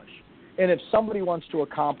accomplish. And if somebody wants to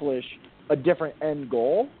accomplish a different end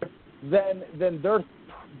goal, then their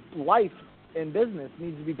life in business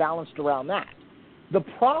needs to be balanced around that. The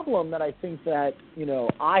problem that I think that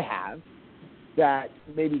I have, that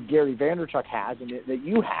maybe Gary Vaynerchuk has, and that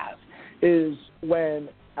you have, is when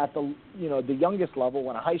at the youngest level,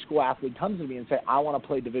 when a high school athlete comes to me and say, I want to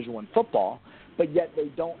play Division I football, but yet they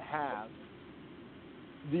don't have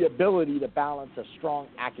the ability to balance a strong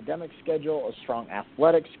academic schedule, a strong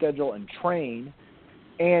athletic schedule, and train,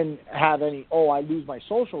 and have I lose my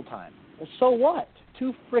social time. Well, so what?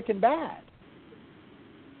 Too freaking bad.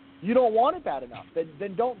 You don't want it bad enough.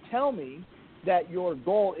 Then don't tell me that your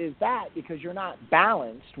goal is that, because you're not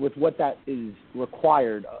balanced with what that is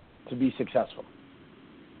required to be successful.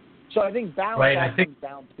 So I think balance comes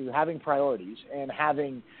down to having priorities and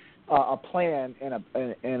having a plan and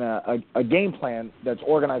a game plan that's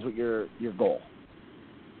organized with your goal.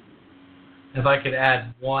 If I could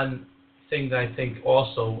add one thing that I think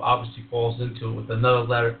also obviously falls into it with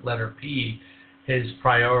another letter P, is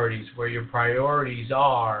priorities. Where your priorities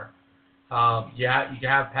are, you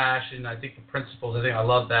have passion. I think the principles, I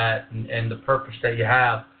love that, and the purpose that you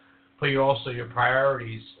have, but your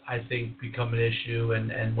priorities, I think, become an issue.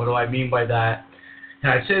 And what do I mean by that?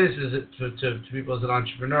 And I say this to people as an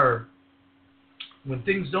entrepreneur. When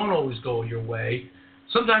things don't always go your way,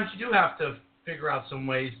 sometimes you do have to figure out some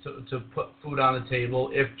ways to put food on the table.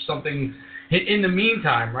 If something, in the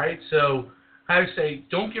meantime, right? So I would say,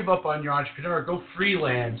 don't give up on your entrepreneur. Go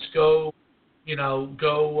freelance. Go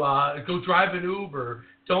drive an Uber.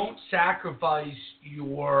 Don't sacrifice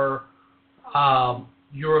your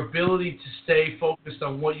ability to stay focused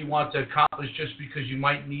on what you want to accomplish just because you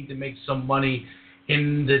might need to make some money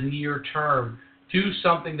in the near term. Do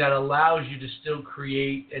something that allows you to still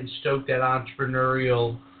create and stoke that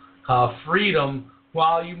entrepreneurial freedom,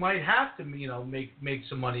 while you might have to, make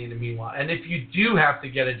some money in the meanwhile. And if you do have to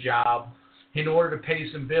get a job in order to pay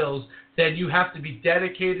some bills, then you have to be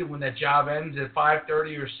dedicated when that job ends at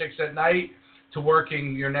 5:30 or 6 at night to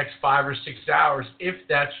working your next 5 or 6 hours, if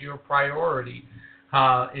that's your priority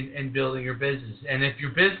in building your business. And if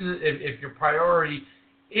your priority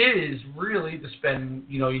is really to spend,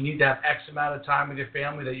 you need to have X amount of time with your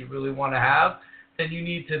family that you really want to have, then you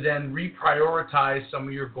need to then reprioritize some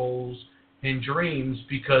of your goals and dreams,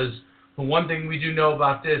 because the one thing we do know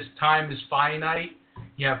about this, time is finite.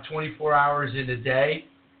 You have 24 hours in a day,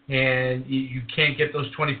 and you can't get those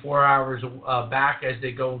 24 hours back as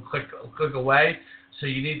they go and click away. So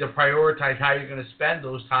you need to prioritize how you're going to spend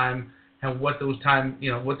those time and what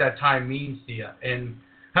that time means to you. And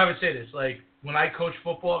I would say this, like, when I coach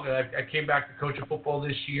football, I came back to coaching football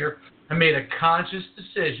this year, I made a conscious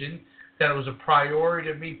decision that it was a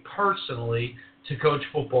priority to me personally to coach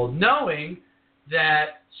football, knowing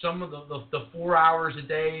that some of the 4 hours a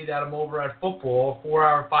day that I'm over at football,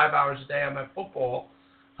 5 hours a day I'm at football,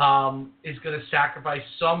 is going to sacrifice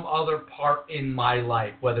some other part in my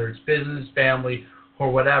life, whether it's business, family,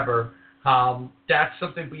 or whatever. That's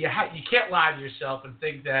something, but you can't lie to yourself and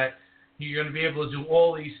think that you're going to be able to do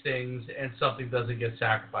all these things and something doesn't get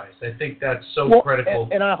sacrificed. I think that's so critical.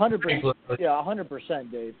 And 100%,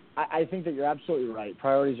 100%, Dave. I think that you're absolutely right.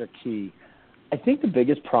 Priorities are key. I think the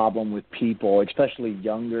biggest problem with people, especially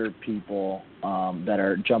younger people that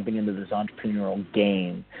are jumping into this entrepreneurial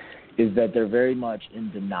game, is that they're very much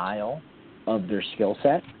in denial of their skill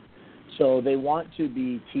set. So they want to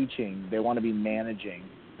be teaching, they want to be managing,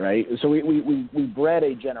 right? So we bred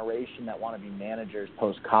a generation that want to be managers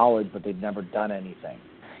post-college, but they've never done anything.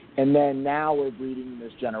 And then now we're breeding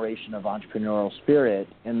this generation of entrepreneurial spirit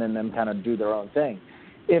and then them kind of do their own thing.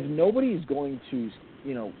 If nobody's going to,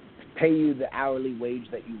 pay you the hourly wage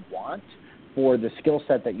that you want for the skill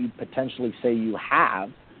set that you potentially say you have,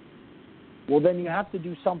 well, then you have to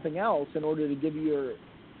do something else in order to give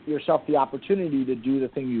yourself the opportunity to do the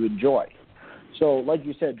thing you enjoy. So, like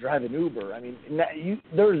you said, drive an Uber. I mean,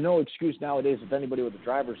 there is no excuse nowadays with anybody with a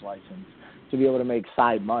driver's license to be able to make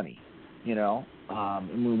side money, I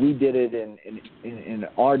mean, we did it in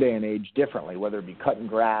our day and age differently, whether it be cutting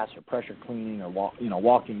grass or pressure cleaning or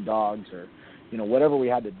walking dogs or whatever we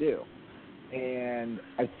had to do. And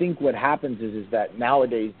I think what happens is that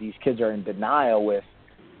nowadays these kids are in denial with,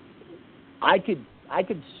 I could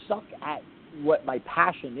suck at what my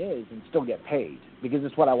passion is and still get paid because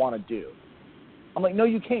it's what I want to do. I'm like, no,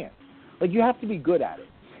 you can't. Like, you have to be good at it.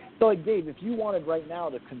 So, like, Dave, if you wanted right now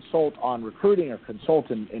to consult on recruiting or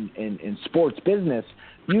consult in sports business,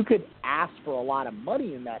 you could ask for a lot of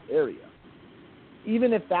money in that area.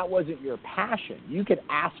 Even if that wasn't your passion, you could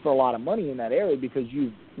ask for a lot of money in that area because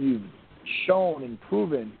you've shown and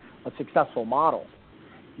proven a successful model.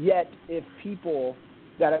 Yet, if people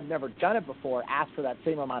that have never done it before ask for that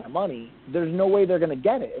same amount of money, there's no way they're going to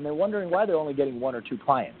get it, and they're wondering why they're only getting 1 or 2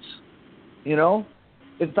 clients.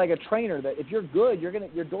 It's like a trainer that if you're good,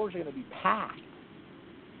 your doors are going to be packed,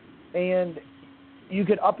 and you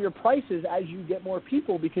could up your prices as you get more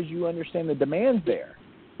people because you understand the demand's there.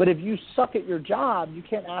 But if you suck at your job, you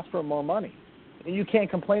can't ask for more money, and you can't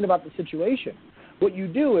complain about the situation. What you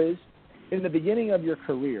do is, in the beginning of your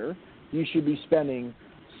career, you should be spending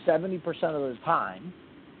 70% of the time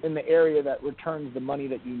in the area that returns the money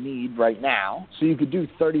that you need right now, so you could do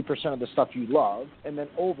 30% of the stuff you love, and then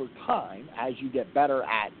over time, as you get better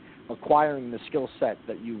at acquiring the skill set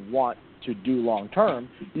that you want to do long term,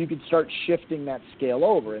 you could start shifting that scale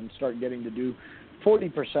over and start getting to do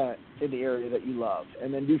 40% in the area that you love,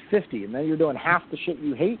 and then do 50%, and then you're doing half the shit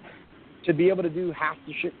you hate to be able to do half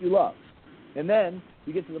the shit you love. And then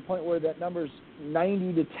you get to the point where that number's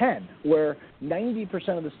 90 to 10, where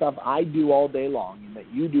 90% of the stuff I do all day long and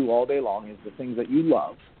that you do all day long is the things that you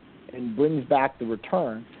love and brings back the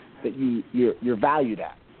return that you're valued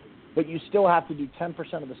at. But you still have to do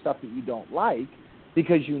 10% of the stuff that you don't like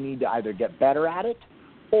because you need to either get better at it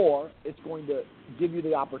or it's going to give you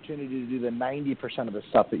the opportunity to do the 90% of the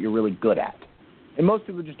stuff that you're really good at. And most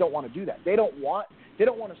people just don't want to do that. They don't want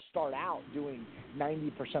to start out doing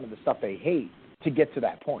 90% of the stuff they hate to get to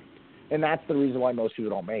that point. And that's the reason why most people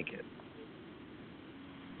don't make it.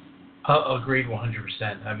 Agreed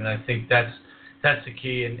 100%. I mean, I think that's the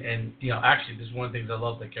key. And actually, this is one of the things I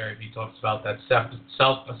love that Gary Vee talks about, that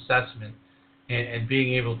self-assessment and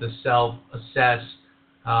being able to self-assess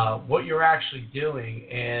what you're actually doing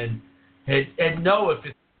and know if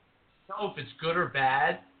it's good or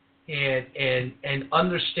bad, and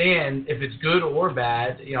understand if it's good or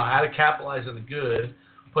bad, how to capitalize on the good.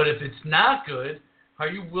 But if it's not good, are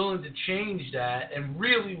you willing to change that and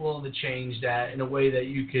really willing to change that in a way that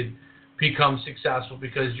you could become successful?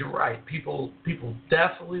 Because you're right, people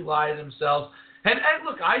definitely lie to themselves. And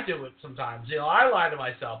look, I do it sometimes. I lie to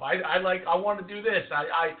myself. I want to do this.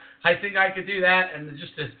 I think I could do that, and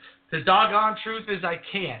just the doggone truth is I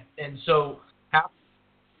can't. And so after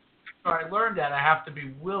I learned that, I have to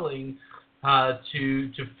be willing to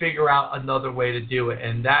figure out another way to do it,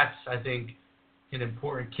 and that's, I think, an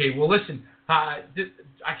important key. Well, listen, I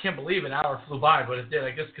can't believe an hour flew by, but it did.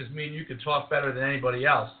 I guess because me and you can talk better than anybody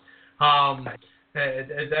else. And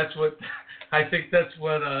that's what I think. That's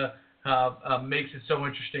what makes it so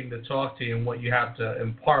interesting to talk to you and what you have to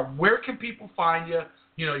impart. Where can people find you?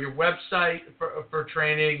 Your website for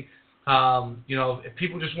training. If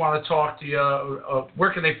people just want to talk to you,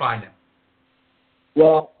 where can they find you?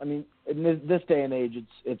 Well, I mean, in this day and age,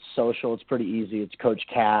 it's social. It's pretty easy. It's Coach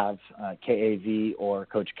Cav, Kav, or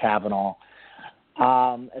Coach Kavanaugh.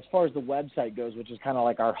 As far as the website goes, which is kind of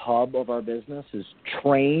like our hub of our business, is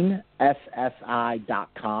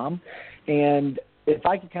trainssi.com. And if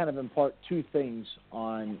I could kind of impart two things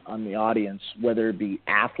on the audience, whether it be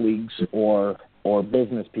athletes or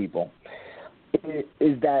business people,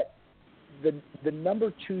 is that the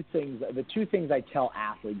number two things, the two things I tell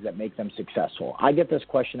athletes that make them successful. I get this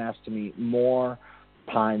question asked to me more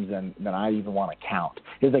times than I even want to count.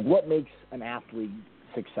 Is like, what makes an athlete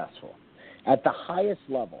successful? At the highest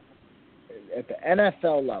level, at the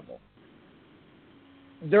NFL level,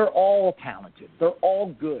 they're all talented. They're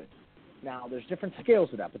all good. Now, there's different scales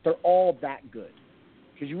to that, but they're all that good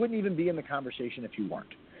because you wouldn't even be in the conversation if you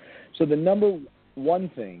weren't. So the number one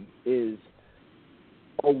thing is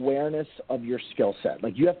awareness of your skill set.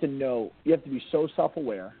 Like, you have to know, you have to be so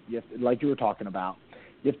self-aware, like you were talking about,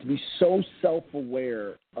 you have to be so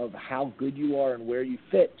self-aware of how good you are and where you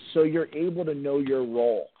fit so you're able to know your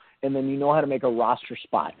role. And then you know how to make a roster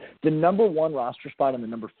spot. The number one roster spot and the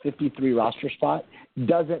number 53 roster spot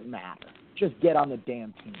doesn't matter. Just get on the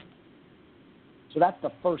damn team. So that's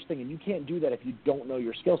the first thing, and you can't do that if you don't know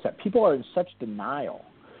your skill set. People are in such denial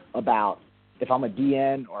about if I'm a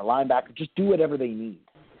DN or a linebacker, just do whatever they need.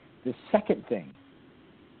 The second thing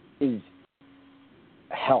is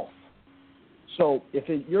health. So if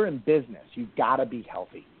you're in business, you've got to be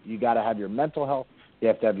healthy. You got to have your mental health, you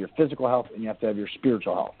have to have your physical health, and you have to have your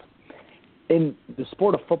spiritual health. In the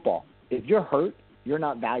sport of football, if you're hurt, you're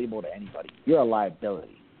not valuable to anybody. You're a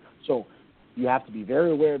liability. So you have to be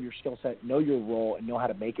very aware of your skill set, know your role, and know how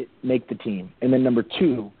to make the team. And then number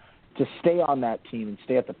two, to stay on that team and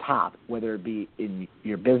stay at the top, whether it be in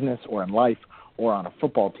your business or in life or on a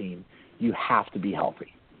football team, you have to be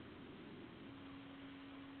healthy.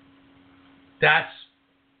 That's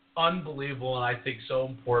unbelievable, and I think so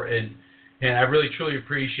important. And I really, truly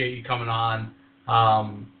appreciate you coming on.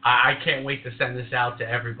 I can't wait to send this out to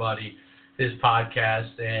everybody, this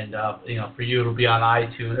podcast. And, for you, it'll be on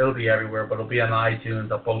iTunes. It'll be everywhere, but it'll be on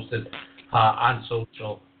iTunes. I'll post it on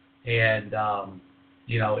social. And,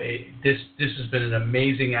 this has been an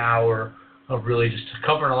amazing hour of really just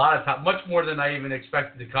covering a lot of time, much more than I even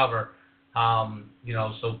expected to cover.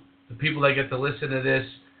 So the people that get to listen to this,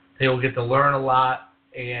 they will get to learn a lot.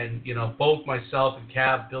 And, both myself and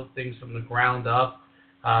Cav built things from the ground up.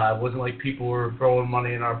 It wasn't like people were throwing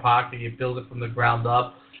money in our pocket. You build it from the ground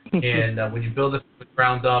up. And when you build it from the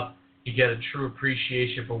ground up, you get a true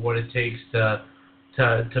appreciation for what it takes to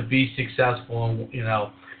be successful. And,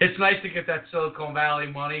 it's nice to get that Silicon Valley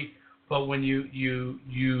money, but when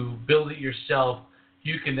you build it yourself,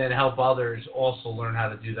 you can then help others also learn how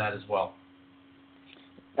to do that as well.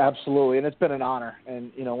 Absolutely, and it's been an honor.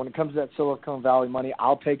 And, when it comes to that Silicon Valley money,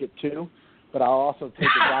 I'll take it too, but I'll also take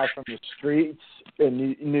a guy from the streets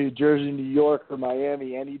in New Jersey, New York, or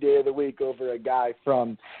Miami any day of the week over a guy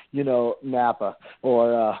from, Napa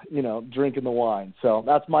or, drinking the wine. So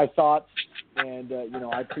that's my thoughts, and,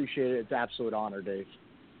 I appreciate it. It's an absolute honor, Dave.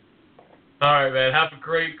 All right, man. Have a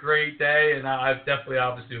great, great day, and I definitely,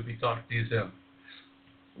 obviously, will be talking to you soon.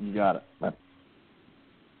 You got it. Bye.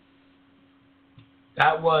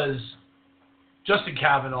 That was Justin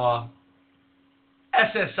Kavanaugh,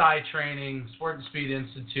 SSI Training, Sport and Speed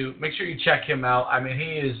Institute. Make sure you check him out. I mean,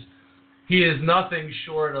 he is nothing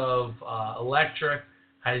short of electric.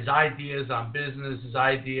 His ideas on business, his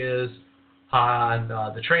ideas on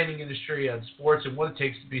the training industry, on sports, and what it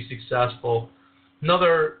takes to be successful.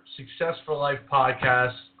 Another Success for Life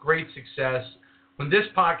podcast, great success. When this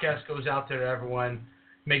podcast goes out there to everyone,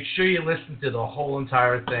 make sure you listen to the whole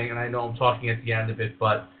entire thing. And I know I'm talking at the end of it,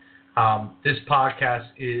 but this podcast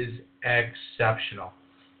is exceptional.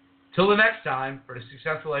 Till the next time, for the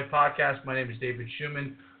Success for Life podcast, my name is David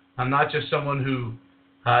Schuman. I'm not just someone who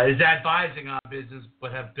is advising on business,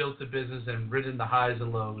 but have built the business and ridden the highs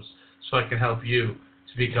and lows so I can help you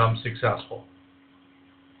to become successful.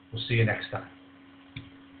 We'll see you next time.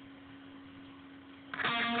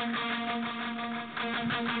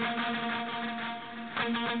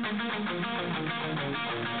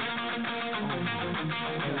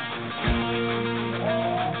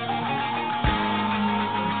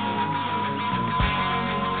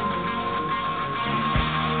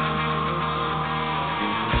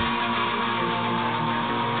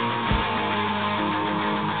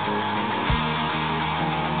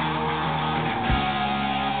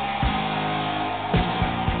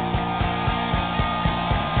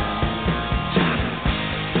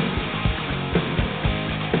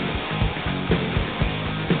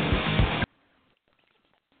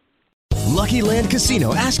 Lucky Land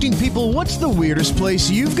Casino, asking people, what's the weirdest place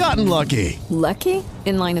you've gotten lucky? Lucky?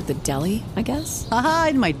 In line at the deli, I guess? Aha,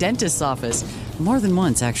 in my dentist's office. More than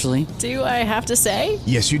once, actually. Do I have to say?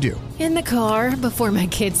 Yes, you do. In the car before my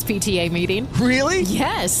kids' PTA meeting. Really?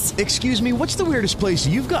 Yes. Excuse me, what's the weirdest place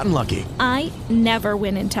you've gotten lucky? I never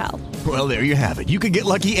win and tell. Well, there you have it. You can get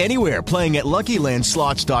lucky anywhere, playing at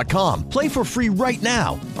LuckyLandSlots.com. Play for free right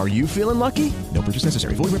now. Are you feeling lucky? No purchase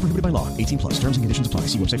necessary. Void where prohibited by law. 18+. Terms and conditions apply.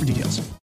 See website for details.